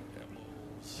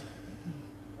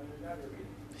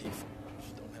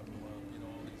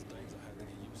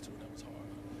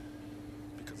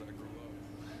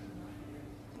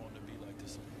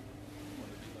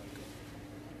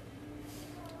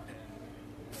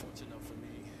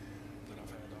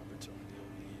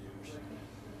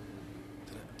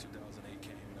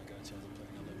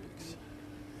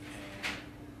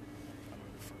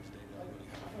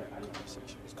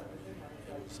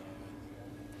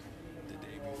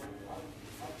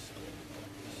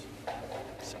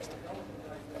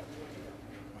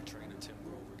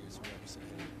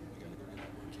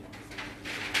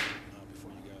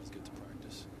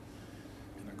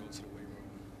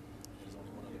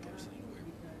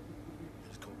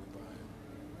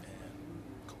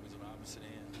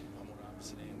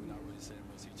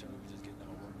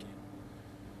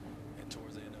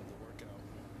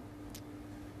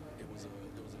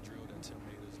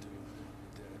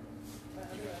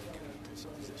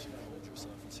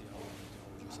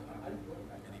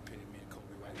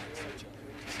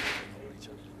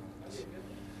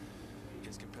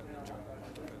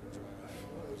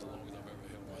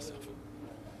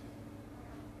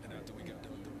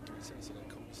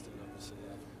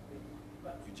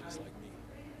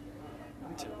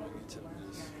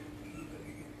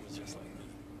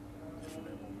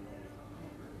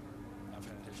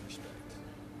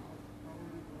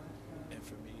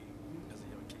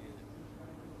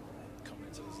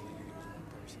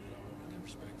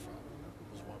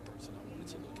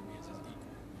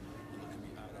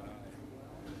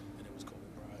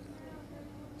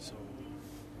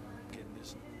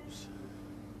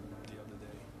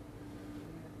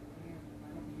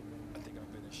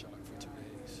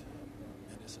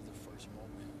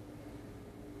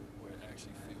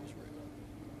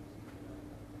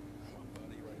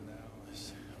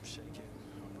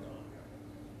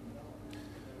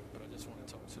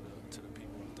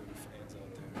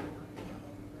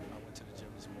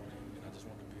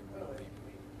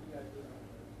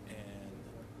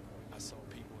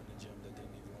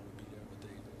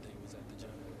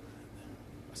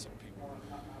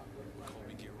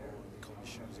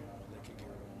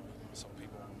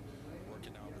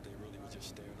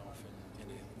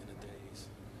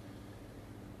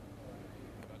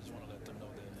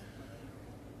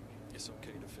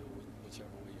 feel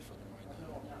whichever way you're feeling right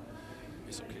now.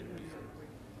 It's okay to be hurt.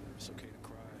 It's okay to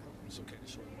cry. It's okay to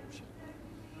show emotion.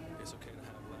 It's okay to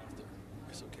have laughter.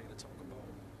 It's okay to talk about,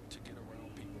 to get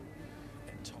around people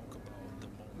and talk about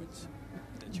the moments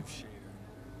that you shared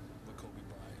with Kobe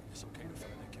Bryant. It's okay to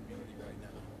find that community right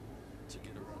now, to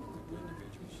get around a group of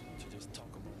individuals, to just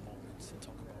talk about moments and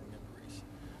talk about memories.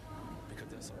 Because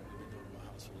that's all we've been doing in my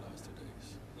house for the last 2 days.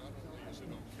 Not only is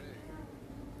it okay,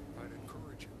 I'd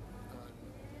encourage you.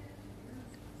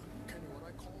 Kenny, when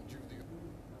I called you the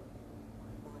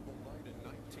horrible night in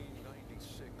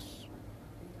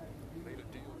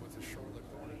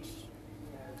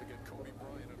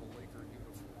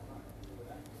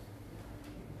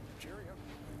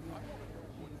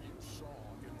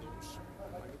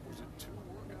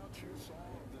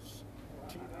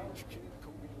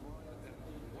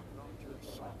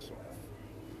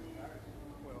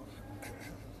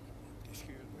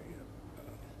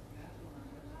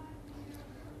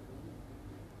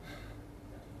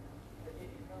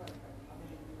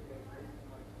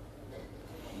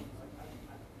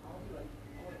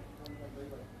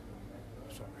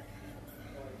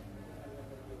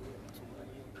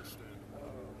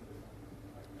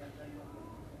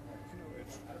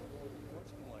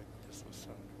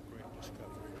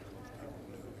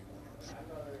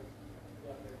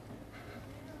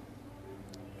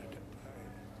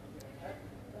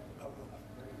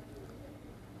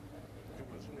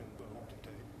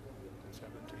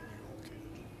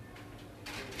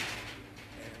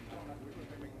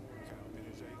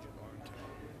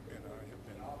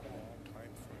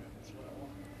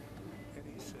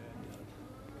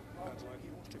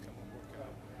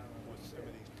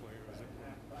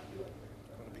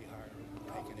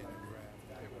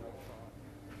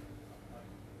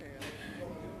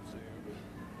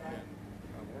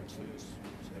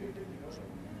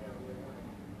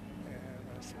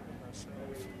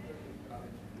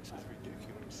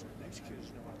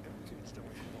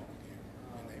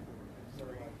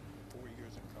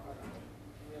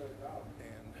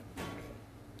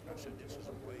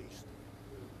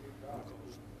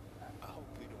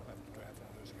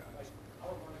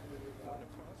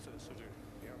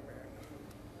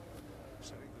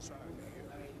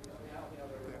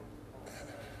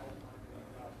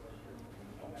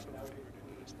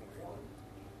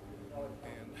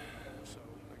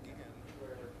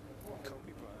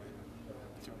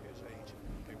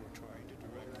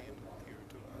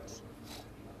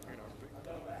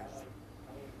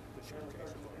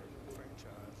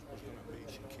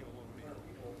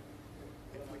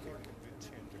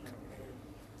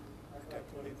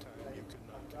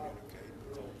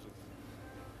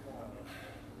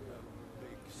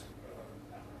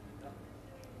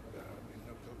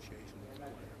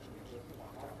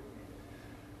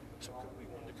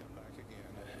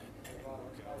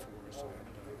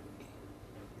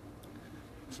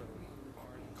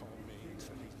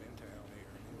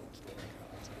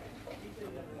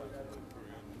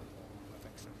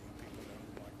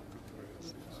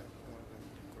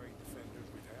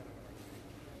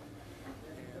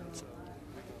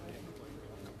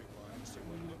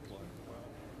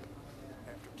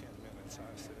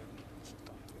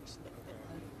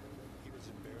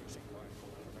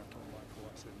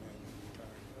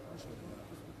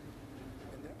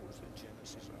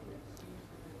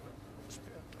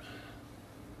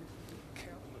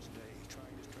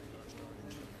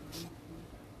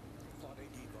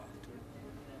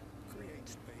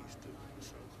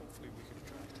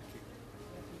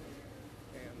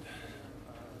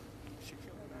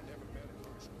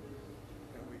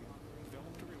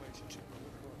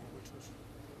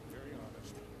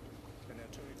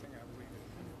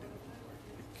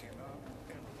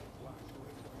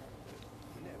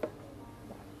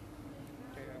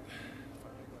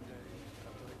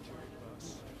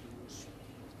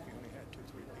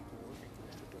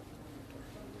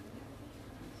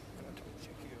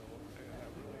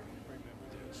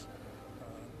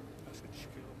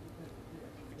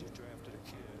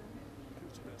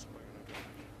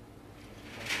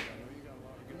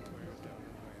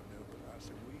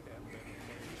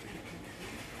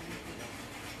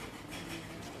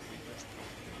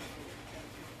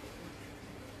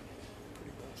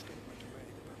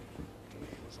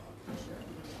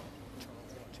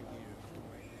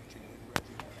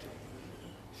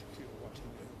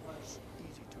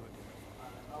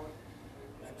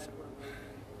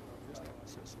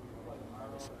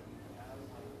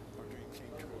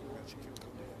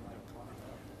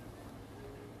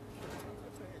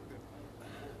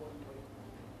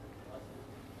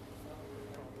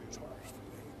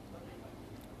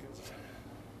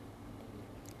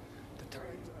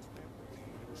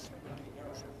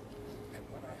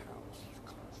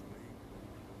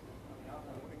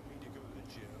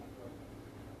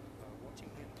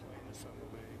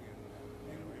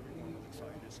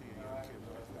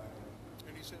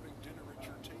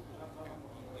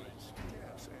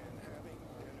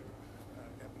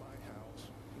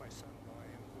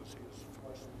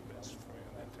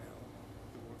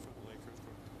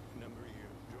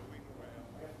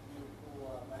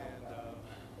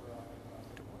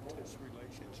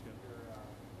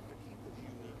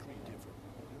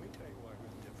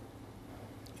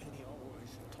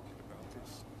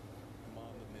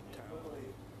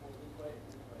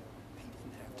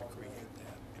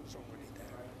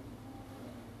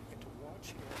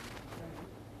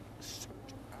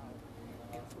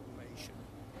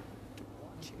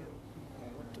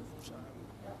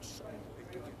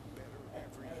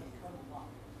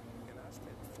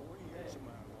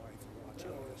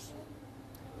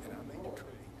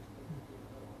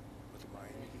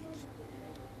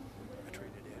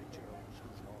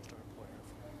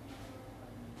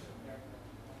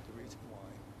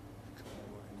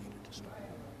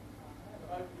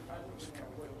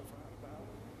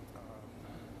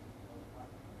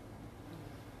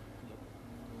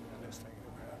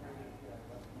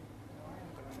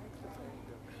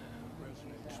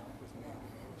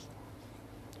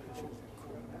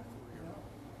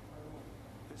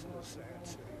sad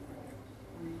city right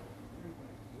now.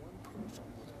 One person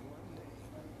with one name,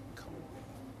 Kobe.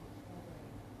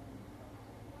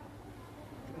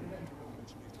 You don't have to go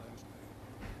mention his last name.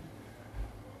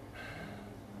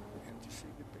 And to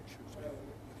see the pictures of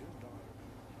him with his daughter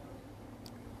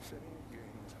sitting in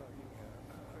games, hugging them,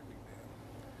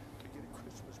 to get a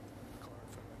Christmas card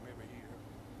from him every year,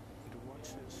 and to watch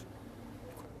his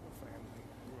incredible family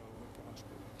grow and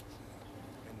prosper.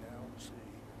 And now to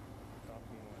see not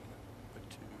one, but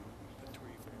two, but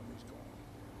three families gone.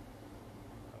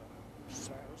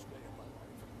 Saddest day of my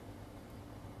life.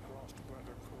 I lost a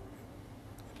brother, Kobe,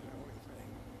 and the only thing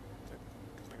that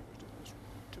compares to this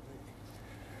to me.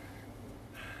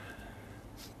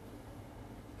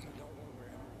 I don't want to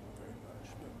ramble on very much,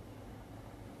 but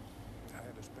I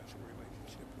had a special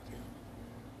relationship with him.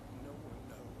 No one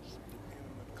knows the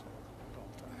intimate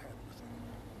thoughts I had with him.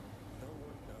 No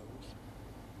one knows.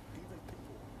 Even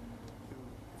people who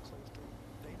are close to him,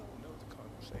 they don't know the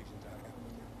conversations I had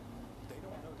with him. They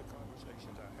don't know the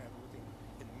conversations I had with him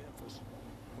in Memphis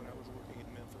when I was working in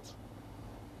Memphis.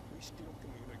 We still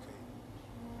communicate.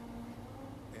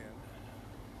 And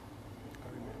I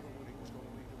remember when he was going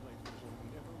to leave the Lakers, and he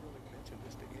never really mentioned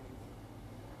this to anyone.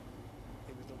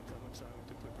 He was going to come and sign with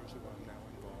the Clippers, who I'm now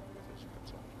involved with as a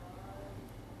consultant.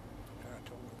 And I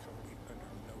told him, Kobe,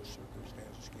 under no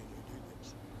circumstances can you do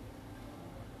this.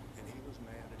 And he was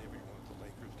mad at everyone, the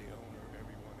Lakers, the owner,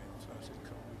 everyone else. I said,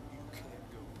 Kobe, you can't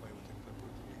go play with the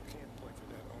Clippers. You can't play for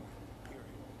that owner,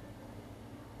 period.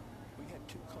 We had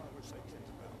 2 conversations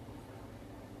about it.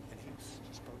 And he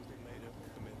supposedly made a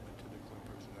commitment to the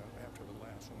Clippers, and after the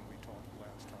last one, we talked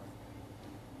last time.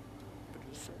 But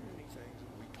there's so many things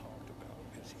that we talked about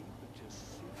as he was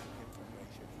just seeking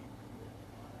information.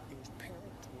 His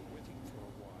parents were with him for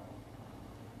a while,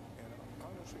 and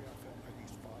honestly, I felt like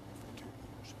he's fought me for 2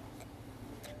 years.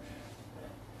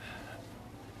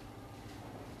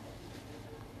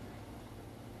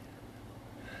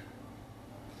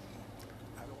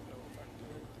 I don't know if I'm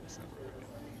dealing with this ever again.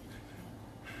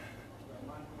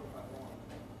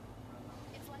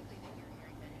 It's likely that you're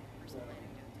hearing many personal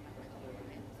anecdotes about Kobe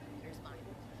Bryant. Here's mine.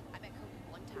 I met Kobe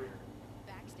one time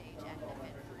backstage at an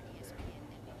event for ESPN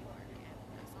in New York,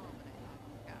 and I saw him and I thought,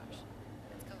 oh gosh,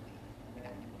 that's Kobe. I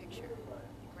gotta get a picture.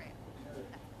 He grabbed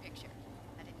that picture.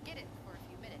 I didn't get it for a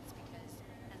few minutes because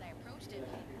as I approached him,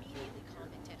 he immediately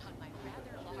commented on my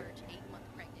rather large 8-month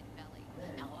pregnant belly.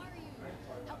 How are you?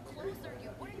 How close are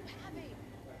you? What are you having?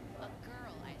 A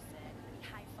girl, I said. He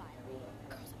high-fived me.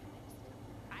 Girls are the best.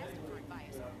 I asked him for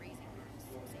advice on raising girls,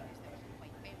 seeing as though he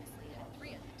quite famously had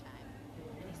 3 at the time.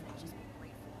 And he said, just be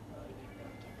grateful that you've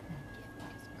been given that gift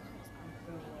because girls are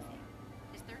amazing.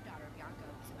 His third daughter, Gianna,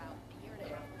 was about a year and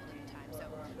a half old at the time, so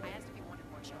I asked if he wanted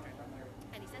more children.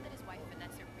 And he said that his wife,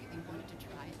 Vanessa, really wanted to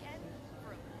try again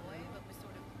for a boy, but was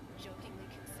sort of jokingly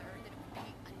concerned that it would be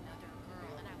another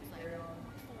girl. And I was like, 4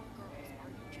 girls?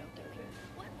 Are you joking me?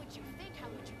 What would you think? How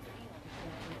would you feel?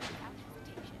 And without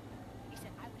hesitation, he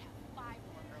said, I would have 5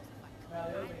 more girls if I could.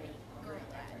 I'd be girl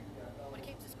dad. When it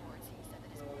came to sports, he said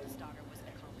that his oldest daughter was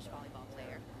an accomplished volleyball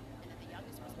player, and that the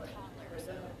youngest was a toddler,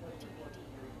 so TBD.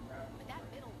 But that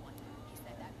middle one, he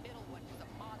said, that middle one was a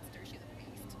monster. She's a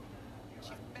beast.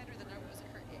 She's better than I was at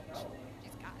her age.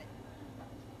 She's got it.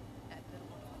 That middle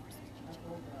one, of course, is Gigi.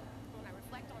 When I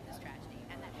reflect on this tragedy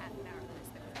and that half-hour that I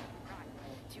spent with Kobe Bryant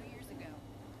 2 years ago,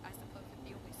 I suppose that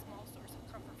the only small source of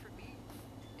comfort for me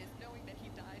is knowing that he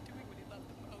died doing what he loved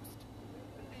the most,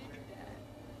 being a dad,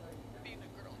 being a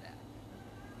girl dad.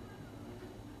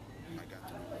 I got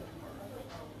to know him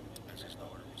as his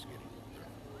daughter was getting older,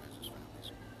 as his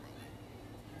family's growing,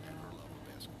 and her love of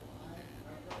basketball, and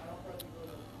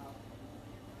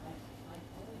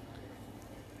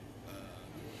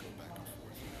go back and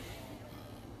forth.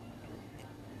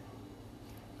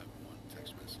 That one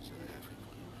text message that I have him,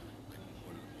 like,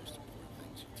 what are the most important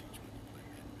things you teach when you play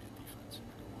man-to-man defense?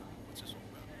 I go, what's this all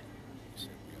about? He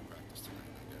said, we got practice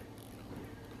tonight. I got,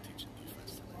 I'm teaching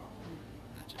defense tonight.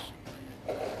 And I just shook my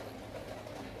head.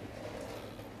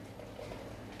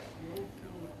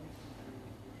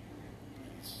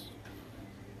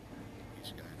 He's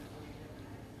a guy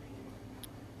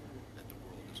that the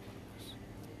world is going to miss.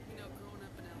 Growing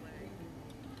up in LA,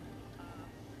 I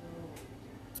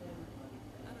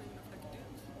don't even know if I could do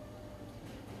this.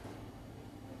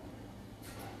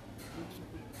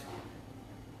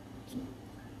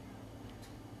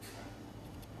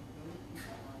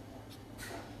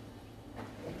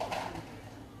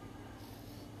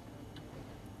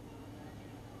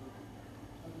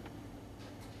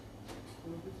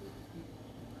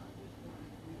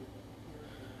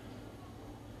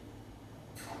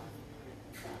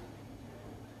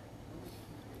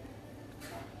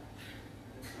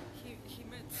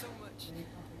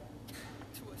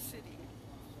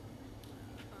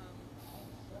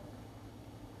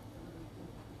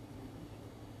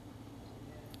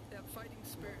 that fighting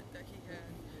spirit that he had.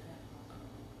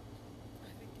 I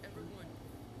think everyone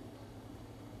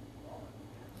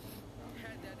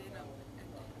had that in him, and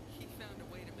he found a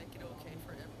way to make it okay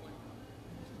for everyone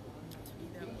to be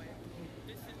that way.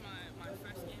 This is my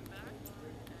first game back,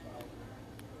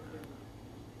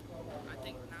 and I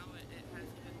think now it has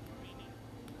even more meaning.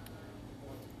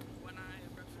 When I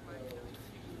ruptured my Achilles,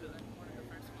 he was like one of the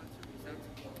first ones to reach out to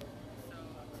me. So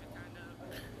to kind of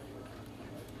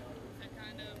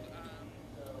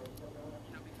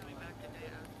be coming back the day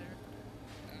after,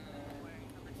 wearing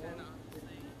number 10,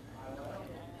 obviously, knowing all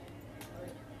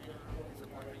his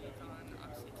support for UConn,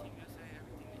 obviously Team USA,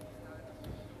 everything that he's done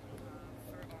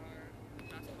for our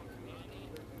basketball community.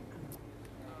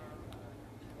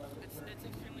 It's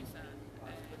extremely sad,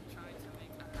 and trying to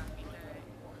make a happy day,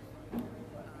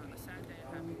 a sad day a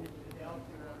happy day, because,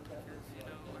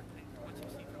 I think what you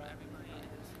see from everybody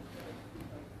is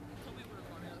Kobe would have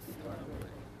wanted us to go and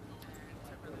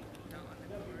to really be out on the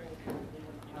court, and,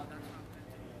 that's what I'm going to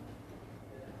do.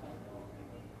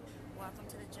 Welcome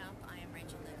to The Jump. I am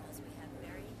Rachel Nichols. We have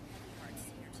very heavy hearts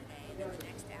here today. In the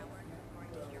next hour, you're going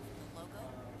to hear from the logo,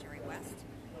 Jerry West,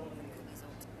 from Kobe's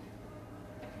old.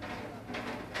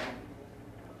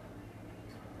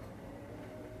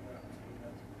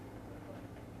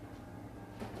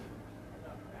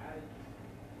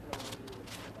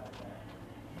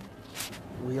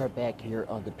 We are back here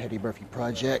on the Petty Murphy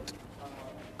Project.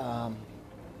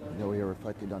 We are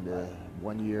reflecting on the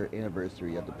 1-year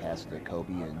anniversary of the passing of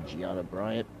Kobe and Gianna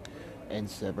Bryant and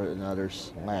several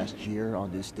others last year on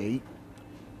this date.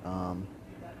 You've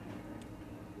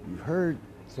heard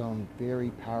some very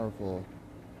powerful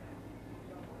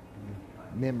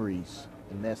memories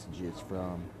and messages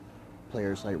from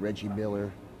players like Reggie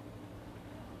Miller,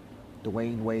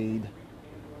 Dwayne Wade,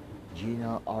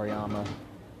 Gina Ariama,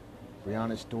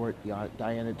 Brianna Stewart,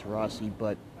 Diana Taurasi,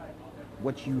 but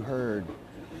what you heard,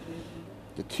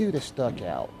 the two that stuck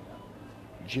out,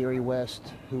 Jerry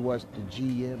West, who was the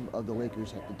GM of the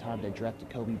Lakers at the time that drafted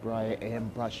Kobe Bryant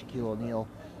and brought Shaquille O'Neal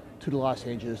to the Los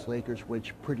Angeles Lakers,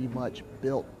 which pretty much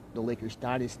built the Lakers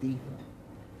dynasty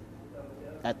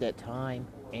at that time,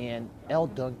 and Al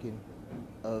Duncan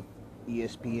of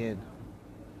ESPN.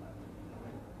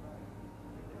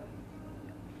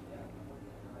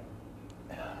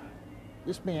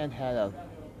 This man had an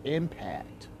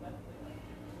impact,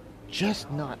 just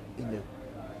not in the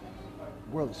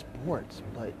world of sports,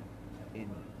 but in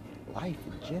life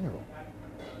in general.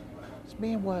 This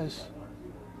man was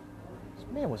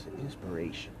an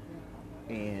inspiration.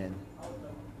 And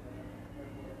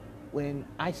when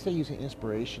I say he's an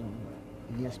inspiration,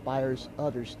 he inspires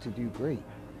others to do great.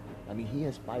 I mean, he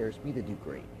inspires me to do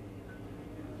great.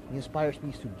 He inspires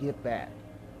me to give back,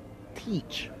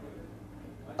 teach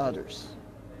others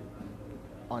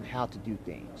on how to do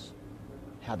things,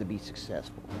 how to be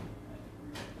successful,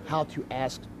 how to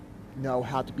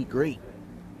how to be great.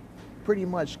 Pretty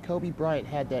much Kobe Bryant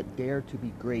had that dare to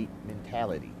be great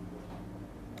mentality.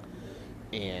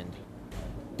 And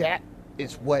that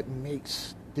is what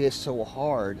makes this so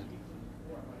hard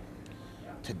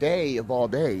today of all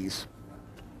days,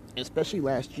 especially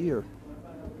last year,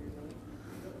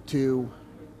 to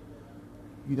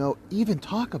even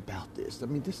talk about this. I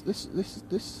mean, this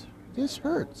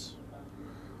hurts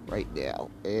right now,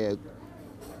 and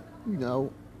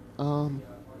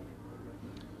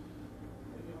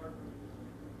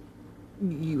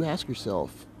you ask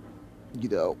yourself,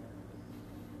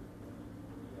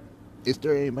 is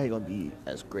there anybody going to be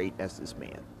as great as this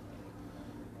man?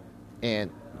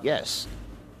 And yes,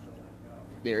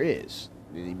 there is.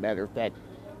 As a matter of fact,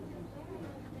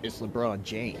 it's LeBron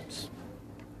James.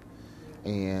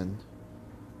 And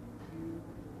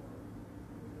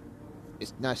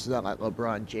it's not just like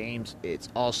LeBron James, it's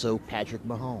also Patrick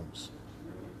Mahomes.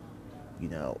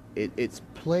 It's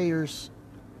players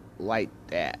like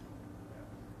that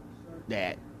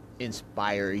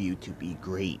inspire you to be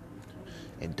great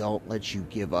and don't let you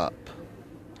give up.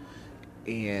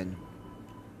 And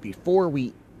before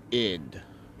we end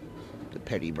the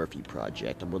Petty Murphy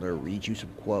Project, I'm going to read you some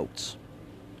quotes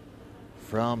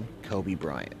from Kobe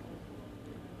Bryant.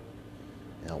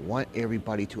 And I want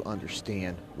everybody to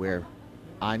understand where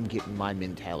I'm getting my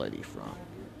mentality from.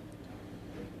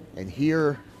 And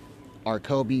here are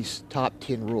Kobe's top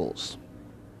 10 rules.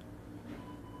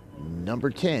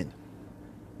 Number 10,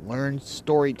 learn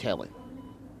storytelling.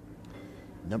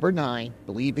 Number 9,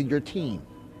 believe in your team.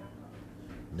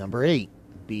 Number 8,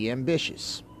 be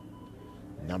ambitious.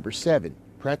 Number 7,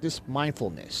 practice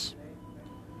mindfulness.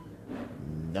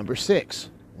 Number 6,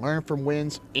 learn from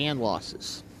wins and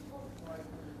losses.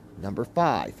 Number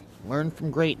 5, learn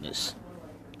from greatness.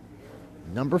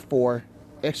 Number 4,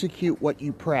 execute what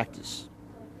you practice.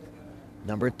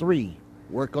 Number 3,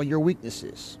 work on your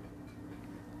weaknesses.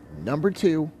 Number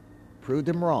 2, prove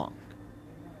them wrong.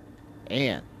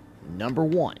 And number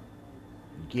 1,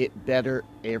 get better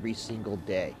every single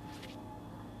day.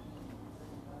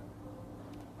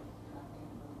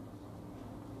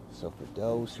 So for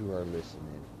those who are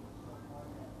listening,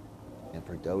 and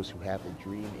for those who have a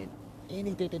dream in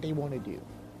anything that they want to do,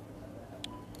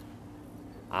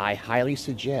 I highly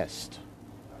suggest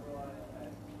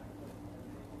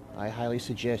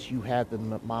you have the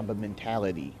Mamba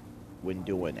mentality when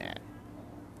doing that.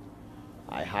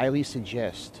 I highly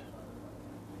suggest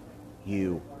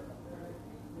you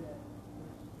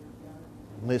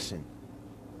listen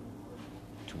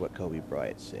to what Kobe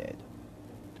Bryant said.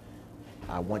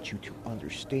 I want you to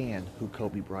understand who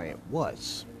Kobe Bryant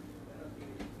was.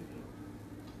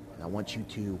 And I want you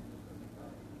to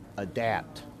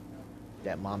adapt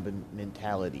that Mamba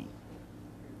mentality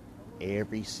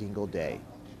every single day,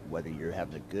 whether you're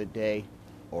having a good day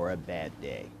or a bad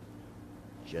day.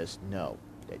 Just know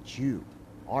that you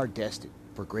are destined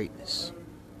for greatness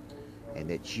and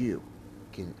that you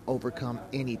can overcome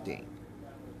anything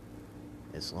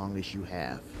as long as you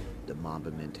have the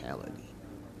Mamba mentality.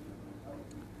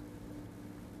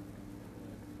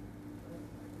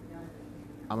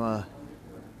 I'm going to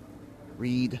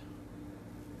read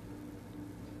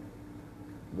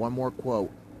one more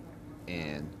quote,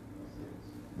 and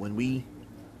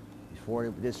before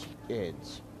this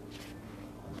ends,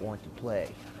 I'm going to play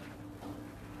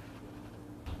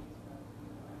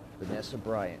Vanessa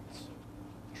Bryant's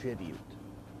tribute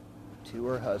to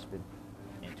her husband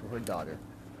and to her daughter,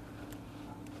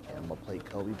 and I'm going to play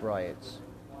Kobe Bryant's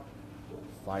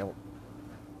final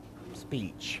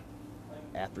speech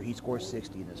after he scored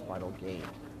 60 in his final game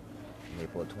in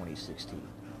April of 2016.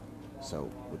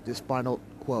 So with this final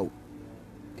quote,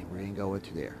 and we're going to go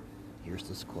into there. Here's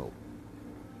this quote.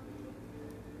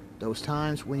 Those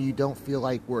times when you don't feel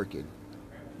like working,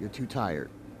 you're too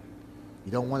tired,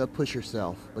 you don't want to push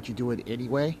yourself, but you do it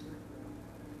anyway,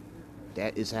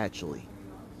 that is actually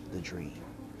the dream.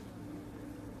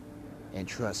 And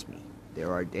trust me,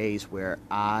 there are days where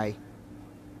I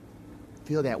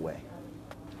feel that way.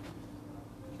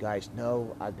 You guys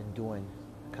know I've been doing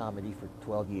comedy for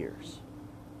 12 years.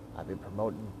 I've been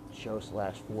promoting shows the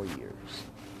last 4 years.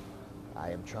 I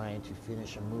am trying to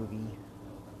finish a movie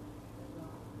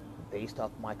based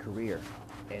off my career,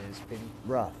 and it's been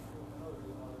rough,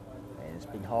 and it's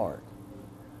been hard.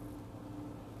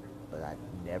 But I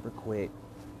never quit,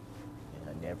 and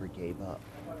I never gave up.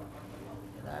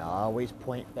 And I always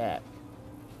point back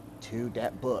to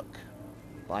that book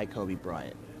by Kobe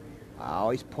Bryant. I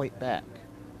always point back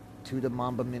to the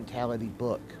Mamba Mentality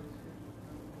book,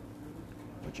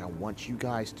 which I want you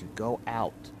guys to go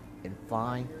out and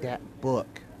find that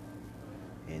book.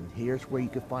 And here's where you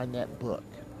can find that book.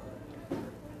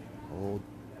 Hold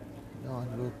on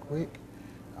real quick.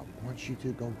 I want you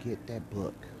to go get that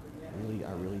book. Really,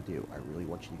 I really do. I really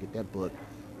want you to get that book.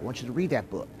 I want you to read that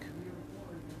book.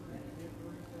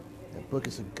 That book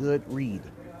is a good read.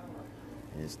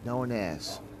 And it's known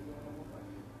as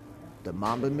The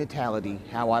Mamba Mentality,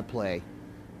 How I Play,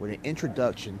 with an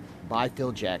introduction by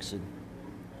Phil Jackson.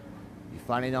 You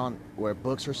find it on where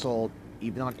books are sold,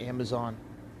 even on Amazon.com.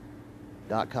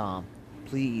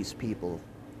 Please, people,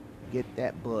 get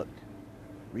that book.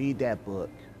 Read that book.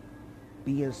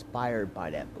 Be inspired by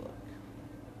that book.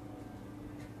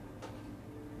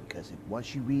 Because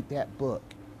once you read that book,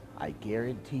 I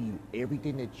guarantee you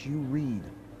everything that you read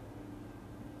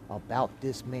about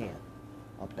this man,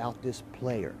 about this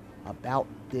player, about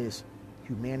this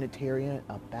humanitarian,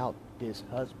 about this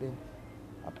husband,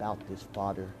 about this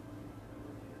father,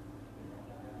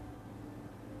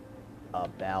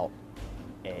 about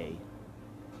a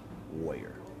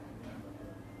warrior.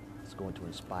 It's going to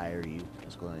inspire you.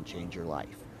 It's going to change your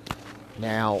life.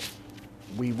 Now,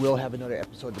 we will have another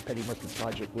episode of the Petty Murphy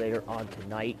Project later on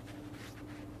tonight.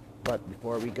 But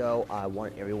before we go, I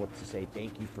want everyone to say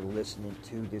thank you for listening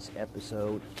to this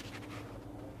episode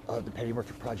of the Petty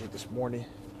Murphy Project this morning.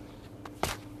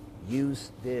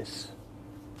 Use this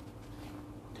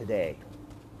today,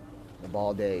 of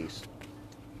all days,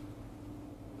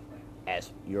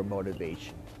 as your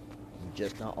motivation.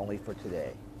 Just not only for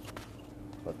today,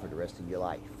 but for the rest of your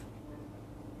life.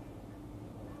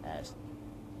 As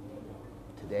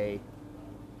today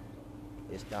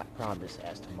is not promised,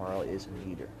 as tomorrow isn't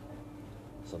either.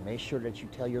 So make sure that you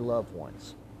tell your loved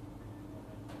ones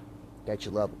that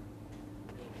you love them.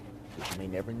 Because you may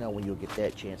never know when you'll get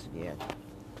that chance again.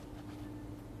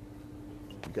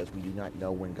 Because we do not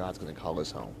know when God's going to call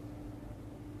us home.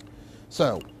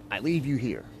 So, I leave you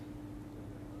here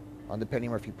on the Penny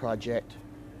Murphy Project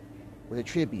with a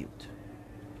tribute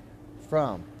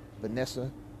from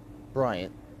Vanessa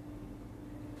Bryant,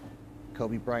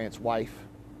 Kobe Bryant's wife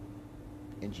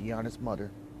and Gianna's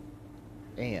mother,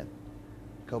 and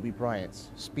Kobe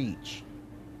Bryant's speech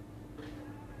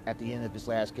at the end of his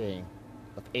last game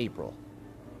of April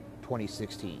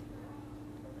 2016.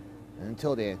 And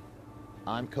until then,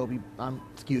 I'm Kobe.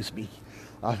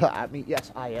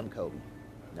 Yes, I am Kobe.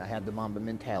 I have the Mamba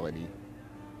mentality,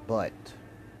 but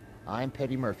I'm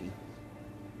Petty Murphy,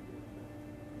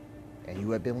 and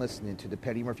you have been listening to the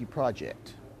Petty Murphy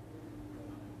Project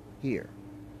here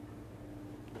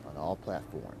on all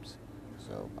platforms.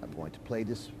 So I'm going to play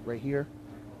this right here.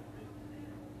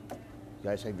 You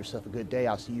guys have yourself a good day.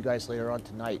 I'll see you guys later on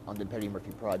tonight on the Petty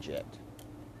Murphy Project.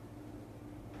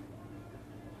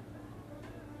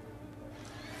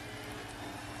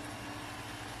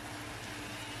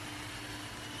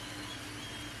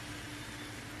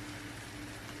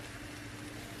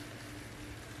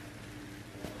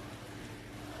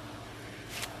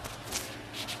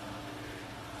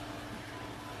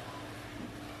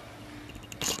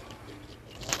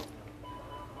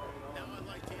 Now I'd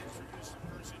like to introduce the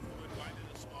person who invited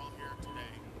us all here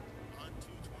today on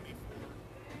 224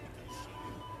 because she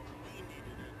knew we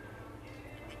needed it.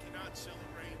 And we cannot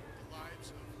celebrate the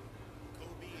lives of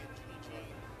Kobe and Gigi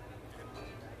and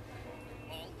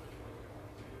all the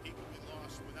people we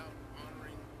lost without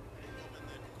honoring the woman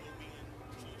that Kobe and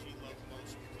Gigi loved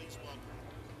most. Please welcome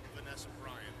Vanessa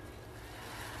Bryant.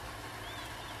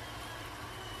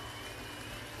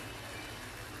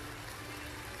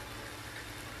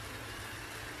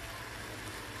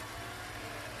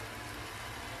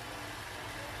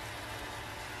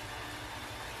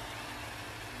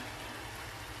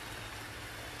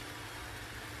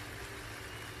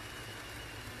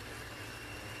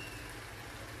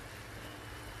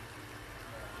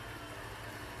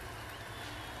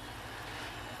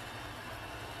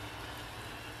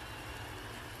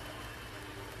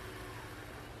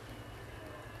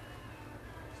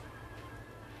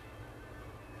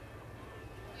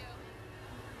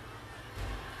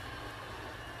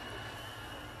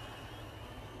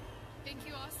 Thank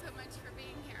you all so much for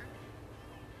being here.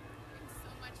 It means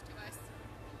so much to us.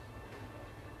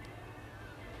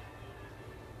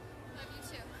 Love you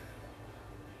too.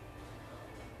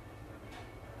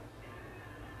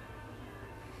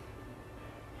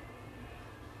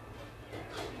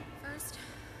 First,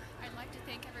 I'd like to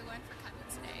thank everyone for coming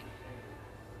today.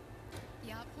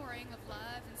 The outpouring of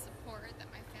love and support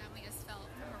that my family has felt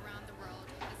from around the world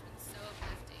has been so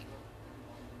uplifting.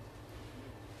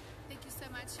 Thank you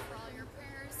so much for all your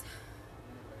prayers.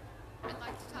 I'd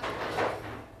like to talk about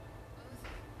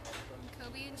both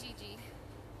Kobe and Gigi.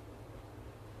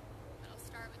 But I'll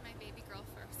start with my baby girl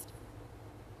first.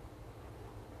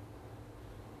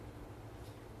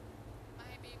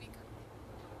 My baby girl.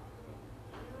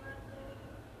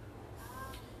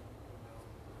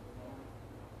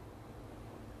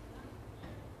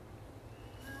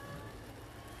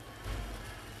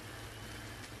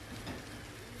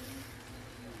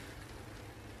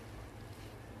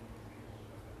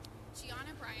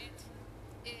 Gianna Bryant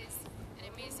is an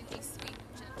amazingly sweet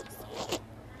and gentle soul.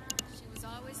 She was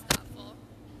always thoughtful.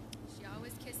 She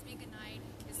always kissed me goodnight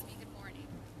and kissed me good morning.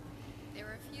 There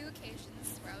were a few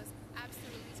occasions where I was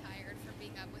absolutely tired from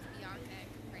being up with Bianca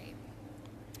and Capri,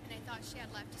 and I thought she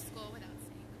had left to school without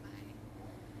saying goodbye.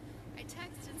 I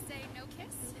text and say, "No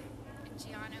kiss?" And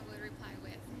Gianna would reply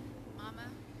with, "Mama,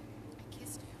 I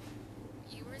kissed you.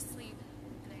 You were asleep,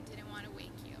 and I didn't want to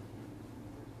wake you."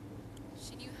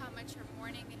 She knew how much her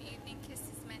morning and evening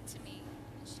kisses meant to me,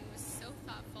 and she was so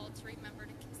thoughtful to remember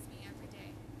to kiss me every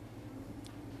day.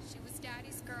 She was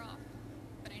Daddy's girl,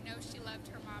 but I know she loved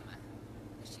her mama.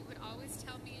 She would always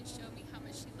tell me and show me how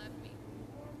much she loved me.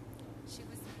 She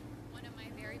was one of my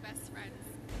very best friends.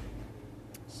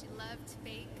 She loved to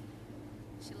bake.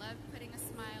 She loved putting a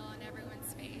smile on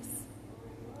everyone's face.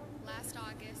 Last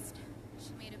August,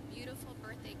 she made a beautiful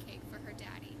birthday cake for her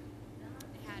daddy.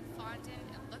 It had fondant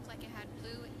and looked like it had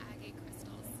blue agate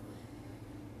crystals.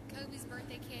 Kobe's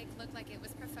birthday cake looked like it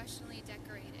was professionally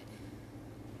decorated.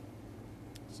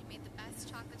 She made the best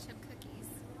chocolate chip cookies.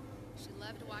 She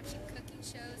loved watching cooking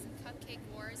shows and cupcake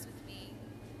wars with me.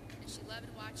 And she loved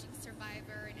watching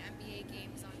Survivor and NBA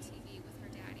games on TV with her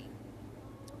daddy.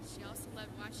 She also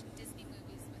loved watching Disney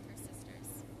movies with her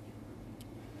sisters.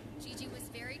 Gigi was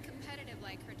very competitive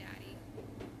like her daddy,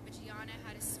 but Gianna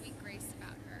had a sweet grace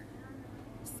about her.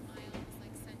 Her smile was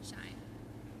like sunshine.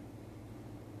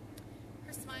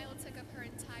 Her smile took up her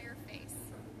entire face,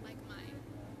 like mine.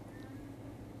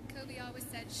 Kobe always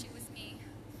said she was me,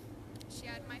 She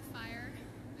had my fire,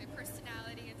 my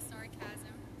personality, and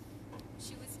sarcasm.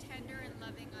 She was tender and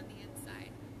loving on the inside.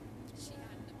 She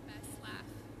had the best laugh.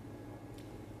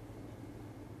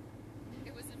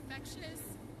 It was infectious.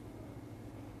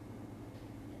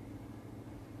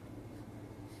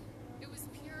 It was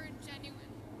pure and genuine.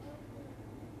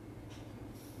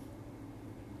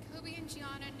 Kobe and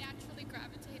Gianna naturally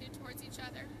gravitated towards each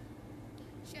other.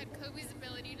 She had Kobe's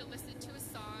ability to listen to a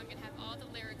song and have all the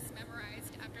lyrics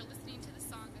memorized after listening to the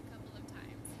song a couple of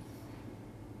times.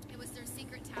 It was their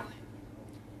secret talent.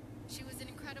 She was an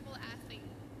incredible athlete.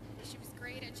 She was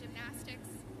great at gymnastics,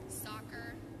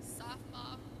 soccer,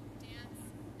 softball, dance,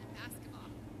 and basketball.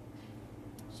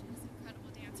 She was an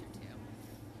incredible dancer too.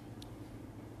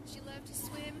 She loved to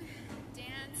swim,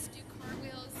 dance, do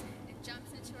cartwheels, and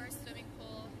jumps into our swimming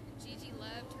pool. Gigi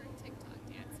loved her TikTok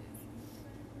dances.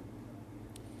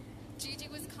 Gigi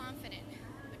was confident,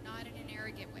 but not in an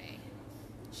arrogant way.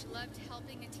 She loved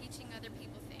helping and teaching other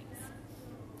people things.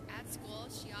 At school,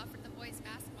 she offered the boys'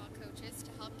 basketball coaches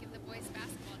to help give the boys'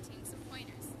 basketball team some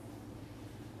pointers,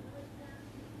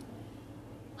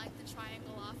 like the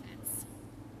triangle offense.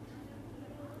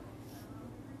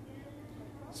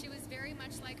 She was very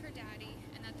much like her daddy,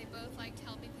 and that they both liked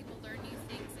helping people learn new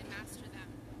things and master them.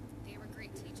 They were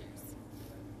great teachers.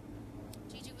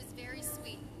 Gigi was very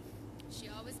sweet. She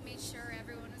always made sure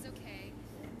everyone was okay.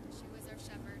 She was our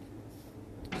shepherd.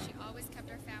 She always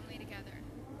kept our family together.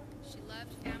 She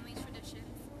loved family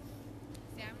traditions.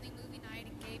 Family movie night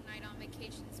and game night on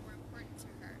vacations were important to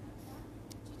her.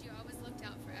 Gigi always looked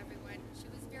out for everyone.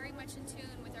 She was very much in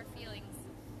tune with our feelings.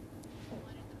 She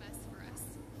wanted the best for us.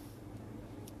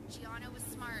 Gianna was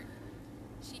smart.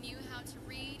 She knew how to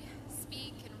read,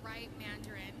 speak, and write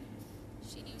Mandarin.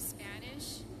 She knew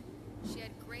Spanish. She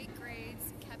had great grades,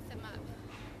 kept them up,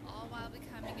 all while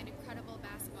becoming an incredible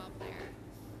basketball player.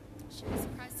 She was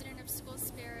president of School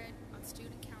Spirit on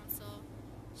student council.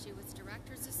 She was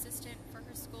director's assistant for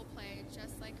her school play,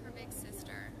 just like her big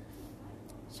sister.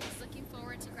 She was looking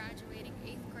forward to graduating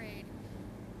 8th grade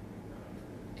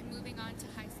and moving on to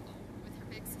high school with her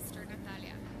big sister,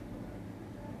 Natalia.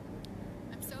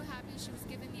 I'm so happy she was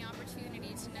given the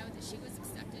opportunity to know that she was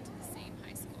accepted to the same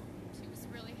high school. She was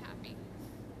really happy.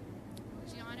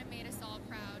 Gianna made us all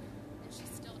proud, and she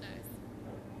still does.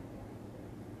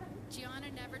 Gianna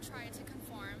never tried to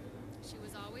conform. She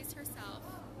was always herself.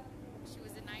 She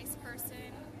was a nice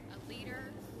person, a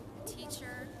leader, a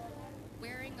teacher,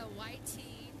 wearing a white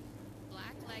tee,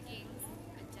 black leggings,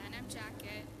 a denim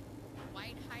jacket,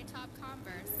 white high-top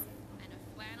Converse, and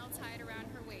a flannel tied around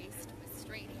her waist with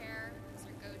straight hair as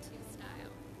her go-to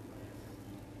style.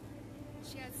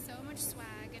 She had so much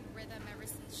swag and rhythm ever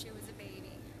since she was a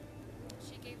baby.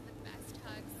 She gave the best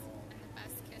hugs and the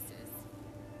best kisses.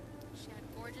 She had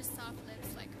gorgeous soft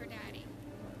lips like her daddy.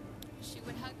 She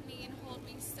would hug me and hold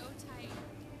me so tight.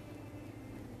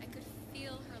 I could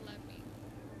feel her love me.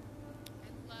 I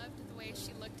loved the way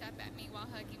she looked up at me while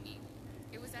hugging me.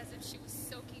 It was as if she was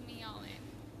soaking me all in.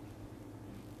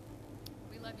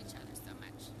 We love each other so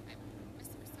much. I miss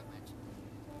her so much.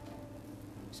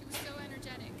 She was so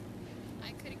energetic.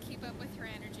 I couldn't keep up with her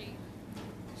energy.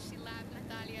 She laughed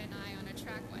Natalia and I on a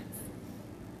track once.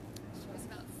 She was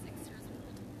about 6 years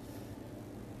old.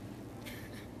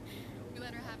 We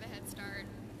let her have a head start.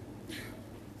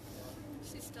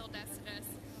 She still dusted us.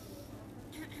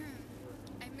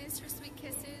 I miss her sweet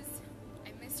kisses.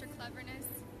 I miss her cleverness.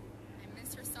 I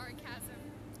miss her sarcasm,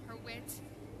 her wit,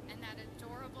 and that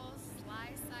adorable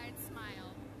sly-side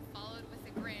smile followed with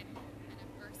a grin and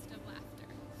a burst of laughter.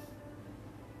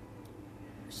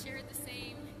 We shared the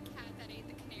same cat that ate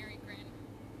the canary grin.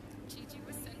 Gigi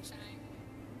was sunshine.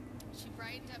 She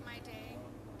brightened up my day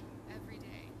every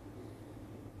day.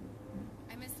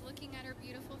 I miss looking at her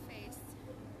beautiful face.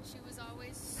 She was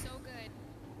always so good,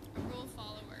 a rule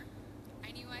follower.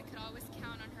 I knew I could always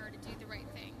count on her to do the right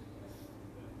thing.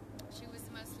 She was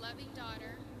the most loving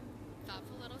daughter,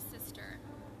 thoughtful little sister,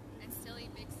 and silly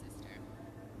big sister.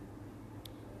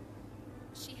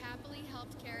 She happily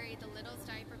helped carry the little's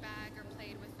diaper bag or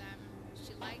played with them.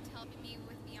 She liked helping me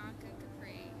with Bianca and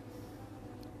Capri.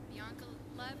 Bianca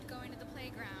loved going to the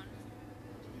playground,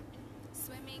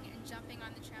 swimming and jumping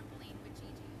on the trampoline with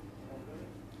Gigi.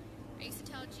 I used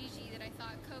to tell Gigi that I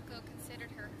thought Coco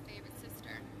considered her her favorite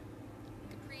sister.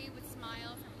 Capri would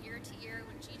smile from ear to ear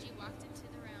when Gigi walked into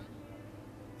the room,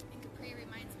 and Capri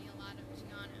reminds me a lot of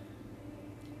Gianna.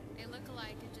 They look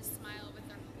alike and just smile with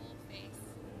their whole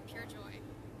face, pure joy.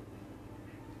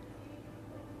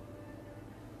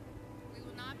 We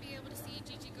will not be able to see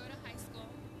Gigi go to high school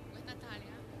with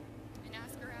Natalia and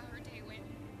ask her how her day went.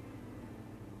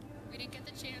 We didn't get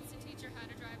the chance to teach her how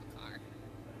to drive a car.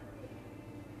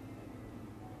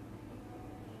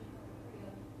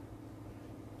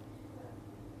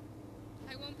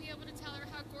 won't be able to tell her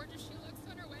how gorgeous she looks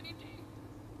on her wedding day.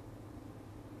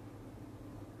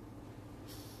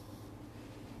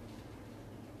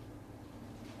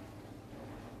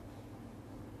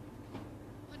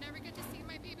 I'll never get to see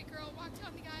my baby girl walk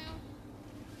down the aisle,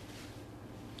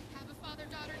 have a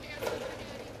father-daughter dance with her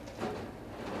daddy,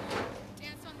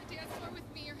 dance on the dance floor with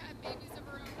me, or have babies of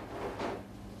her own.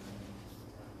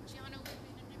 Gianna would have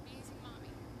been an amazing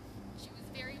mommy. She was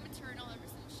very maternal ever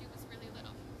since she was really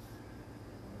little.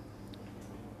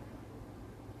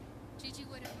 Gigi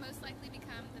would have most likely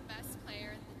become the best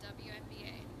player in the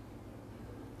WNBA.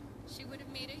 She would have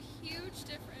made a huge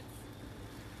difference.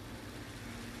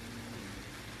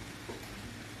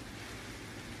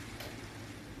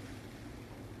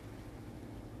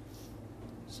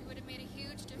 She would have made a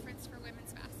huge difference for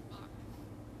women's basketball.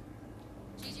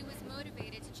 Gigi was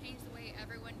motivated to change the way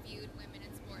everyone viewed women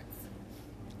in sports.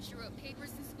 She wrote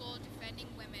papers in school defending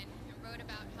women and wrote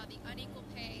about how the unequal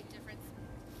pay difference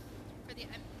for the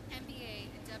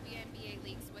NBA and WNBA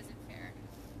leagues wasn't fair.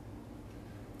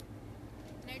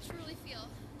 And I truly feel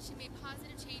she made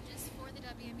positive changes for the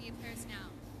WNBA players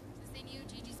now, since they knew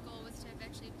Gigi's goal was to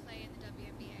eventually play in the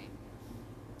WNBA.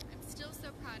 I'm still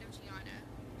so proud of Gianna.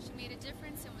 She made a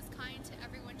difference and was kind to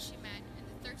everyone she met in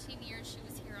the 13 years she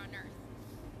was here on Earth.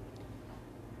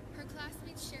 Her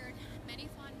classmates shared many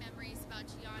fond memories about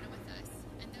Gianna with us,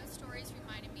 and those stories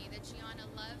reminded me that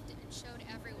Gianna loved and showed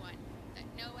everyone that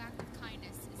no act of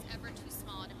kindness is ever too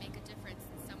small to make a difference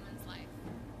in someone's life.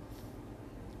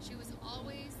 She was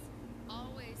always,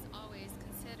 always, always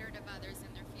considerate of others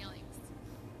and their feelings.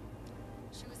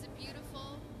 She was a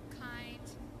beautiful, kind,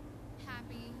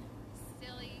 happy,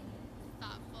 silly,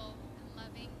 thoughtful, and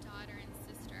loving daughter and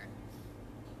sister.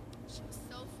 She was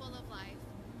so full of life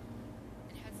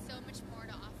and had so much more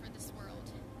to offer this world.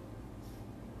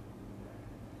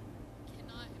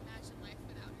 Cannot imagine life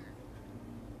without her.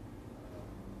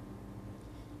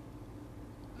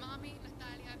 Mommy,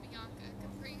 Natalia, Bianca,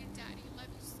 Capri, and Daddy love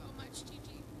you so much,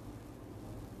 Gigi.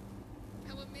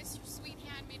 I will miss your sweet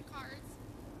handmade cards,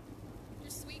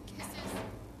 your sweet kisses,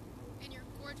 and your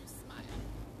gorgeous smile.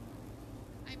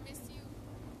 I miss you,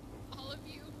 all of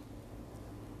you,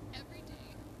 every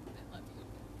day. I love you.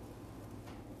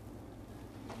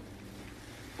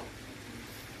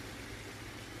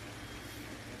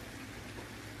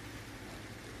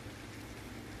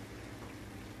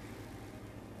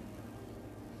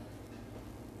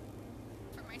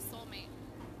 For my soulmate.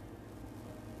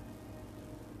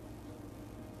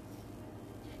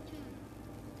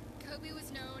 Kobe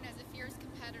was known as a fierce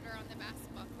competitor on the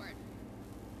basketball court.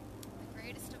 The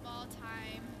greatest of all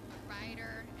time, a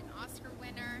writer, an Oscar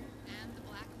winner, and the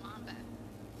Black Mamba.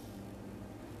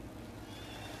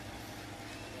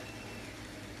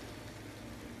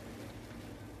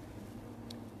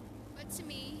 But to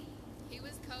me, he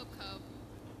was Kobe,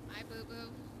 my boo-boo,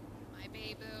 my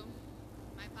baby-boo,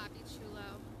 my papi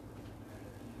chulo.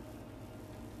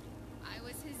 I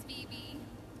was his Bibi,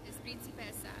 his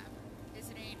Principesa, his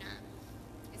Reina,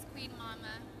 his Queen Mamba,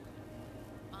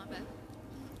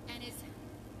 and his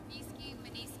Miski,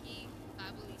 Maniski,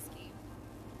 Babuliski.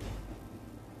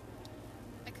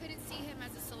 I couldn't see him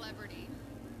as a celebrity,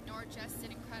 nor just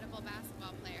an incredible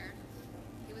basketball player.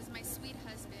 He was my sweet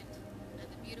husband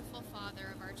and the beautiful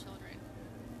father of our children.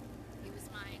 He was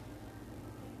mine.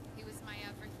 He was my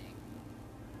everything.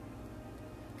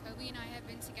 Kobe and I have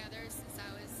been together since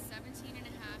I was 17 and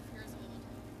a half years old.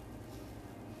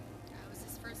 I was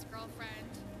his first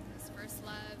girlfriend, his first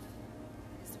love,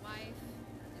 his wife,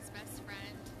 his best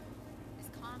friend, his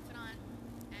confidant,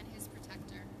 and his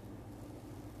protector.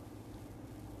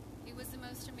 He was the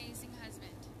most amazing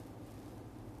husband.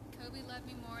 Kobe loved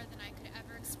me more than I could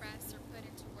ever express or put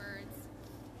into words.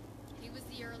 He was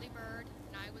the early bird,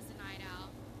 and I was the night owl.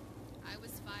 I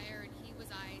was fire, and he was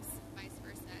ice, vice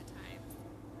versa at times.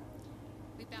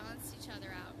 We balanced each other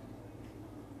out.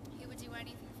 He would do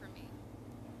anything for me.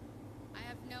 I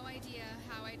have no idea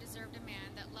how I deserved a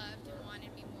man that loved and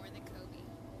wanted me more than Kobe.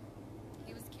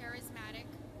 He was charismatic,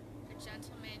 a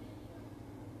gentleman.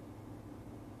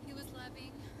 He was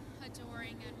loving,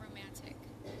 adoring, and romantic.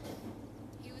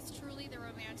 He was truly the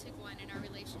romantic one in our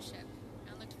relationship,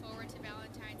 and looked forward to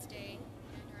Valentine's Day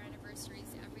and our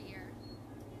anniversaries every year.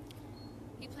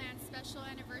 He planned special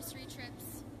anniversary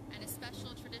trips and a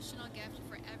special traditional gift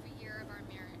for every year of our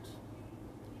marriage.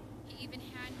 He even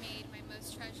handmade my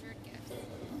most treasured gifts.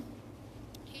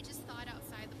 He just thought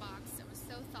outside the box and was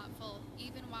so thoughtful,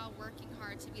 even while working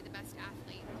hard to be the best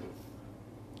athlete.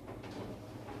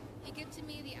 He gifted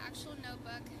me the actual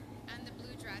notebook and the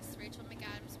blue dress Rachel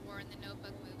McAdams wore in the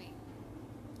Notebook movie.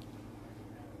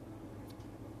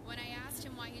 When I asked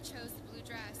him why he chose the blue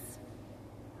dress,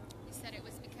 said it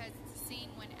was because it's a scene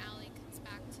when Allie comes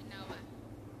back to Noah.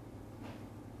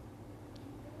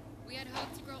 We had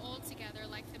hoped to grow old together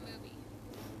like the movie.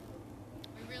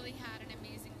 We really had an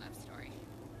amazing love story.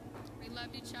 We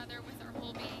loved each other with our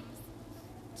whole beings,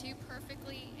 two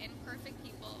perfectly imperfect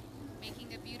people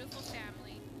making a beautiful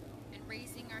family and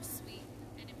raising our sweet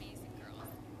and amazing girls.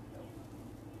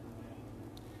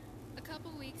 A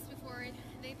couple weeks before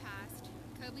they passed,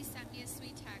 Kobe sent me a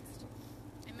sweet text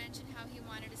and mentioned how he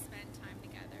wanted to spend time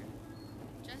together.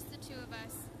 Just the two of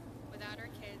us, without our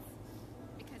kids,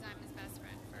 because I'm his best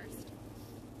friend first.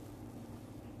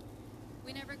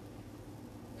 We never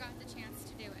got the chance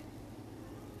to do it.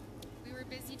 We were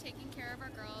busy taking care of our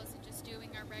girls and just doing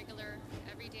our regular,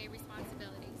 everyday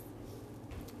responsibilities.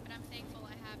 But I'm thankful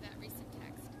I have that recent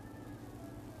text.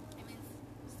 It means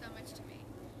so much to me.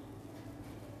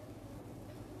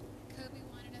 Kobe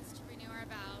wanted us to renew our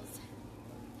vows.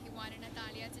 He wanted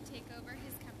Natalia to take over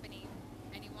his company,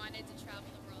 and he wanted to travel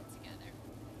the world together.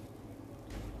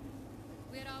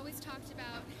 We had always talked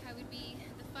about how we'd be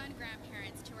the fun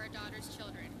grandparents to our daughter's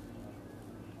children.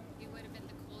 He would have been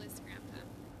the coolest grandpa.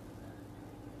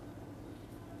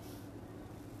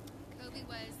 Kobe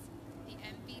was the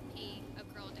MVP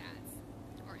of Girl Dads,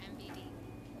 or MVD.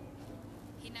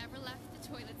 He never left the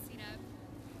toilet seat up.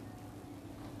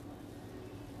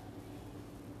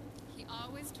 He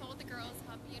always told the girls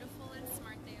how beautiful and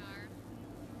smart they are.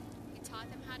 He taught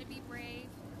them how to be brave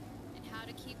and how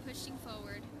to keep pushing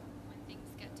forward when things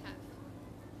get tough.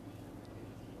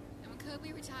 And when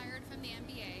Kobe retired from the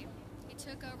NBA, he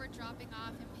took over dropping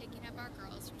off and picking up our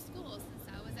girls from school since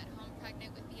I was at home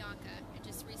pregnant with Bianca and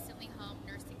just recently home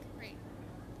nursing Capri.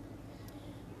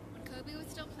 When Kobe was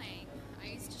still playing, I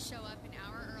used to show up an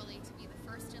hour early to be the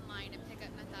first in line to pick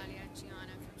up Natalia and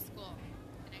Gianna from school,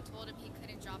 and I told him he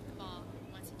couldn't drop the ball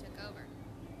once he took over.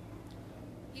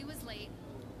 He was late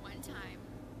one time,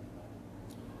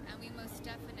 and we most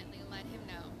definitely let him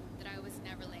know that I was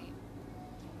never late.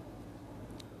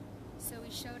 So we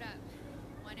showed up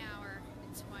 1 hour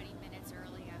and 20 minutes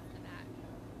early after that.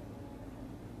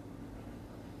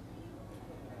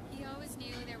 He always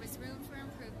knew there was room for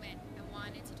improvement and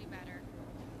wanted to do better.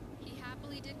 He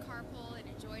happily did carpool and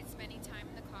enjoyed spending time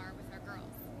in the car with our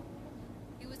girls.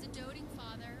 He was a doting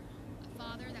father, a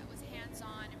father that was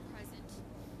hands-on and present.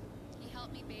 He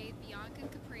helped me bathe Bianca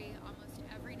and Capri almost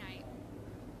every night.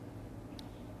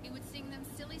 He would sing them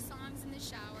silly songs in the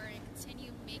shower and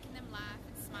continue making them laugh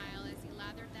and smile as he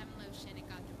lathered them in lotion and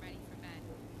got them ready for bed.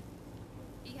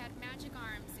 He had magic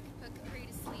arms and could put Capri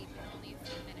to sleep in only a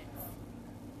few minutes.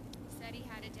 He said he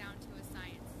had it down to a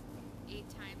science, 8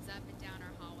 times up and down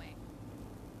our hallway.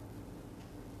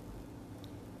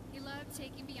 He loved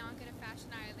taking Bianca to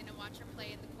Fashion Island and watch her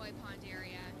play in the koi pond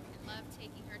area, and loved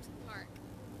taking her to the park.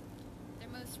 Their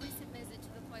most recent visit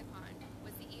to the koi pond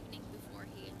was the evening before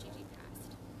he and Gigi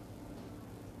passed.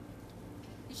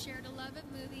 He shared a love of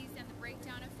movies and the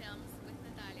breakdown of films with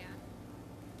Natalia.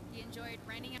 He enjoyed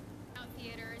renting out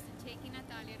theaters and taking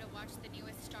Natalia to watch the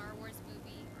newest Star Wars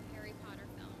movie or Harry Potter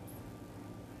films.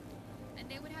 And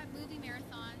they would have movie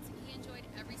marathons, and he enjoyed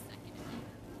every second of it.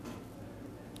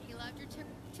 He loved your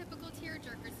typical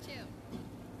tearjerkers too.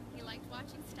 He liked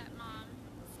watching Stepmom,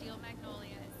 Steel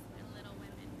Magnolias, and Little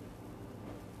Women.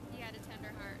 He had a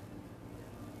tender heart.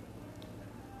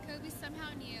 Kobe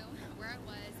somehow knew where I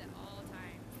was at all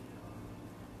times,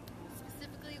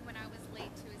 specifically when I was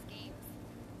late to his games.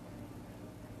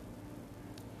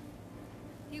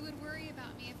 He would worry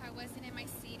about me if I wasn't in my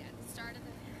seat at the start of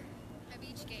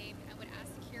each game, and would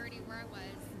ask security where I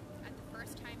was at the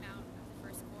first timeout of the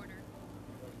first quarter.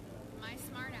 My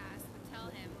smart ass would tell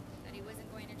him that he wasn't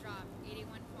going to drop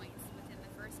 81 points within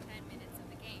the first 10 minutes of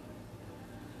the game.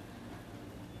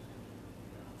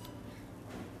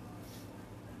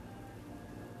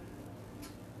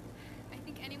 I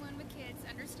think anyone with kids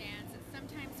understands that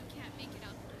sometimes we can't make it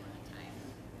out the door on time.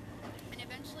 And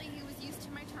eventually he was used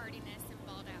to my tardiness and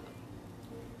balled out.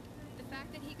 The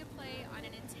fact that he could play on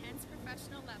an intense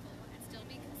professional level and still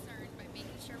be concerned by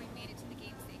making sure we made it to the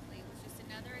game safely was just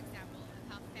another example of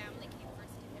how family came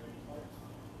first to him.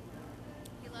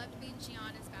 He loved being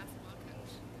Gianna's basketball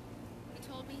coach. He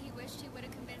told me he wished he would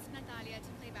have convinced Natalia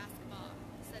to play basketball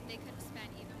so that they could have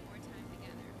spent even more time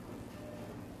together.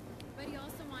 But he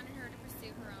also wanted her to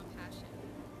pursue her own passion.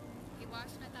 He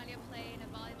watched Natalia play in a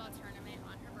volleyball tournament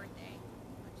on her birthday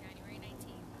on January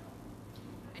 19th.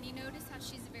 And he noticed how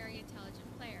she's a very intelligent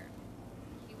player.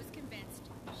 He was convinced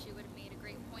she would have made a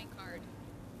great point guard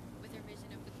with her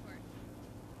vision of the court.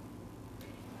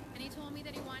 And he told me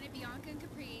that he wanted Bianca and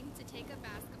Capri to take up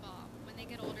basketball when they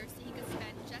get older so he could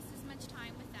spend just as much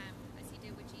time with them as he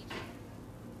did with Gigi.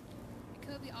 And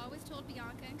Kobe Kobe always told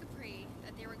Bianca and Capri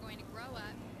that they were going to grow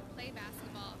up, play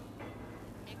basketball,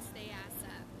 mix their ass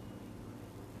up.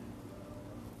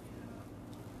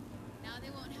 Now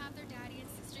they won't have their daddy and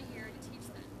sister here to teach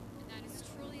them, and that is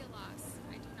truly a loss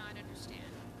I do not understand.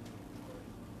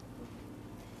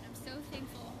 I'm so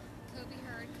thankful Kobe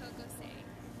heard Coco say,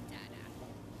 Dada.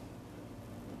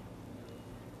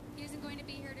 He isn't going to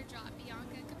be here to drop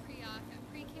Bianca and Capri off at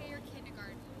pre-K or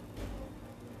kindergarten.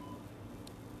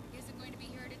 He isn't going to be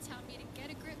here to tell me to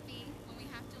get a grip B when we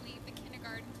have to leave the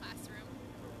kindergarten classroom.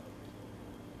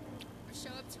 Or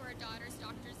show up to our daughter's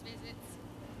doctor's visits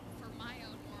for my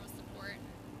own moral support.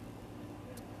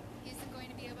 He isn't going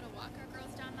to be able to walk our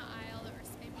girls down the aisle or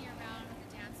spin me around on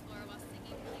the dance floor while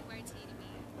singing PYT to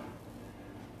me.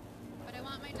 But I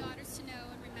want my daughters to know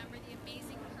and remember the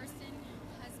amazing person,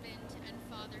 husband, and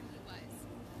father he was.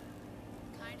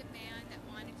 The kind of man that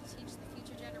wanted to teach the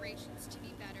future generations to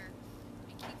be better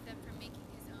and keep them from making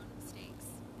his own mistakes.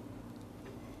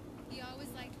 He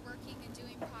always liked working and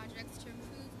doing projects to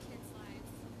improve kids'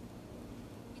 lives.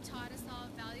 He taught us all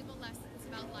valuable lessons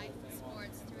about life and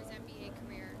sports through his NBA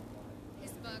career,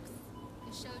 his books,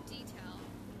 his show Detail,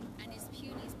 and his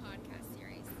Punies podcast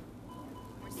series.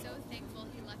 We're so thankful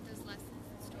he left those lessons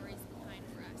and stories behind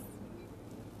for us.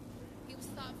 He was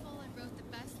thoughtful and wrote the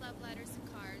best love letters and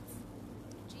cards.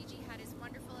 Gigi had his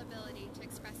wonderful ability to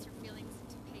express her feelings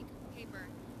into paper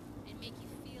and make you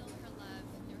feel her love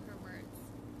through her words.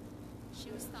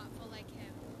 She was thoughtful like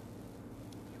him.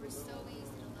 They were so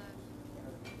easy to love.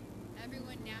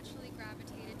 Everyone naturally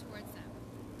gravitated towards them.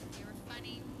 They were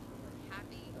funny,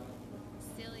 happy,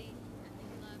 silly, and they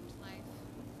loved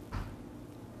life.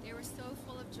 They were so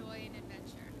full of joy and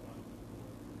adventure.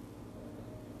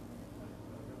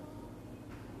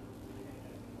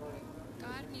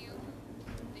 God knew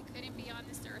they couldn't be on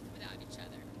this earth without each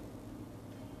other.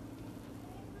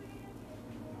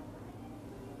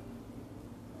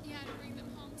 He had to bring them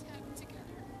home to heaven together.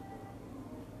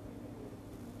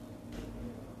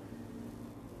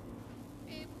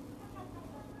 Babe,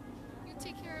 you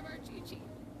take care of our Gigi.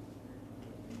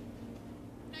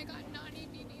 And I got Nani,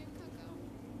 Bibi, and Coco.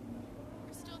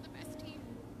 We're still the best team.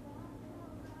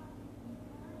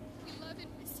 We love and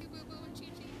miss you, Boo Boo and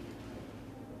Gigi.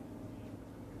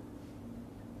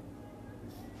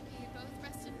 May you both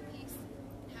rest in peace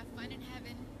and have fun in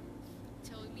heaven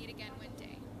until we meet again one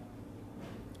day.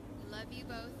 We love you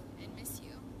both and miss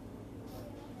you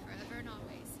forever and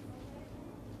always.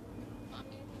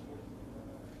 Mommy.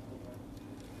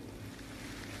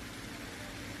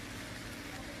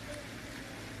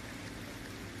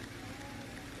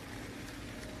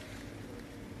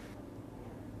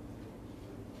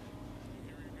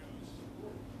 Here he goes.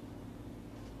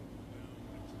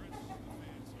 Now, address the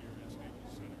fans here at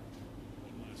Staples Center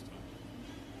one last time.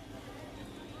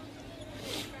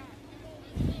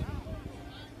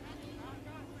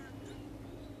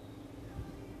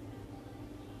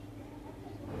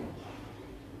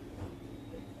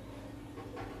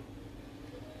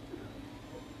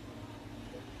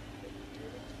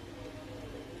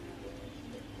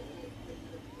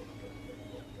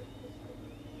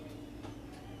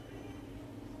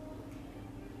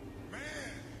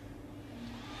 Man!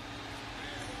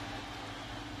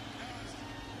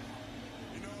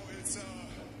 You know, it's,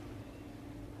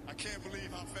 I can't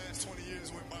believe how fast 20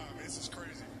 years went by, man. This is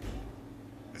crazy.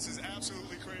 This is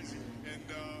absolutely crazy. And,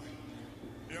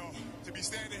 you know, to be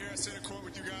standing here at center court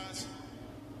with you guys,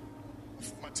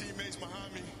 my teammates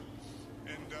behind me,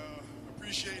 and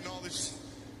appreciating all this,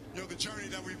 you know, the journey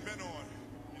that we've been on.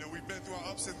 You know, we've been through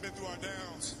our ups and been through our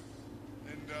downs.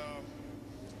 And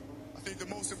I think the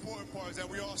most important part is that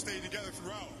we all stayed together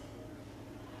throughout.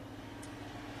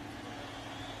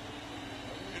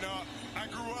 You know, I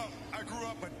grew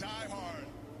up a diehard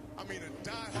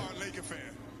Laker fan.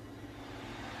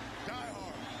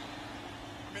 Diehard.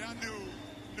 I mean, I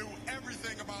knew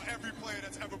everything about every player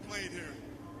that's ever played here.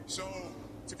 So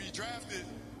to be drafted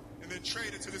and then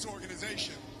traded to this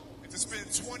organization and to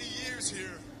spend 20 years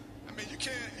here, I mean, you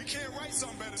can't write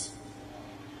something better.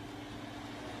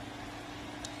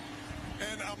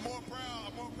 And I'm more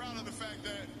proud of the fact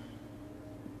that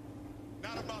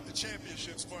not about the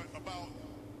championships, but about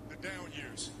the down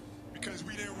years, because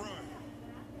we didn't run.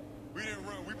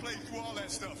 We played through all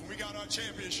that stuff, and we got our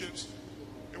championships,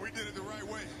 and we did it the right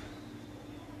way.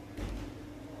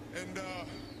 And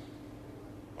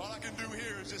all I can do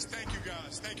here is just thank you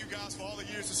guys. Thank you guys for all the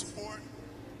years of support.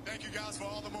 Thank you guys for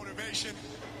all the motivation.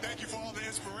 Thank you for all the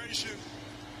inspiration.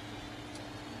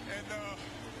 And,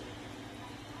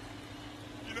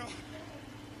 you know,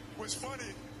 what's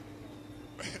funny,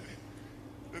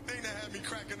 the thing that had me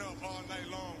cracking up all night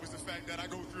long was the fact that I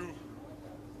go through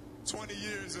 20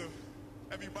 years of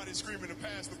everybody screaming to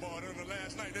pass the ball. Then the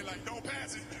last night, they're like, don't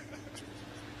pass it.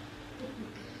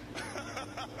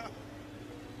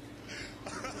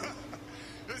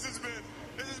 This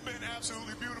has been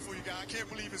absolutely beautiful, you guys. I can't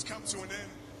believe it's come to an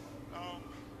end.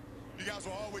 You guys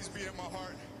will always be in my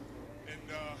heart. And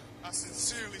I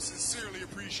sincerely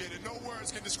appreciate it. No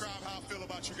words can describe how I feel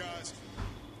about you guys.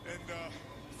 And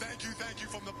thank you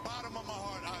from the bottom of my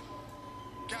heart.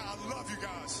 God, I love you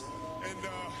guys. And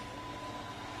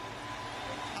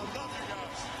I love you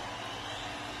guys.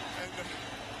 And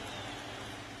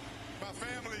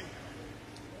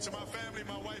my family,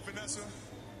 my wife Vanessa,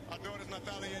 our daughters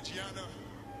Natalia and Gianna,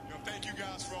 thank you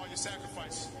guys for all your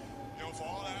sacrifice. For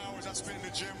all the hours I spent in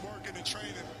the gym working and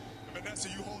training. And Vanessa,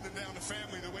 you holding down the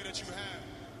family the way that you have.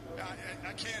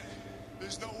 I can't,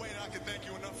 there's no way that I can thank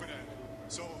you enough for that.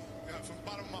 So, from the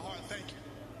bottom of my heart, thank you.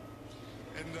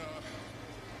 And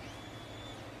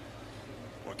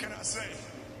what can I say?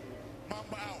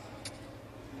 Mamba out.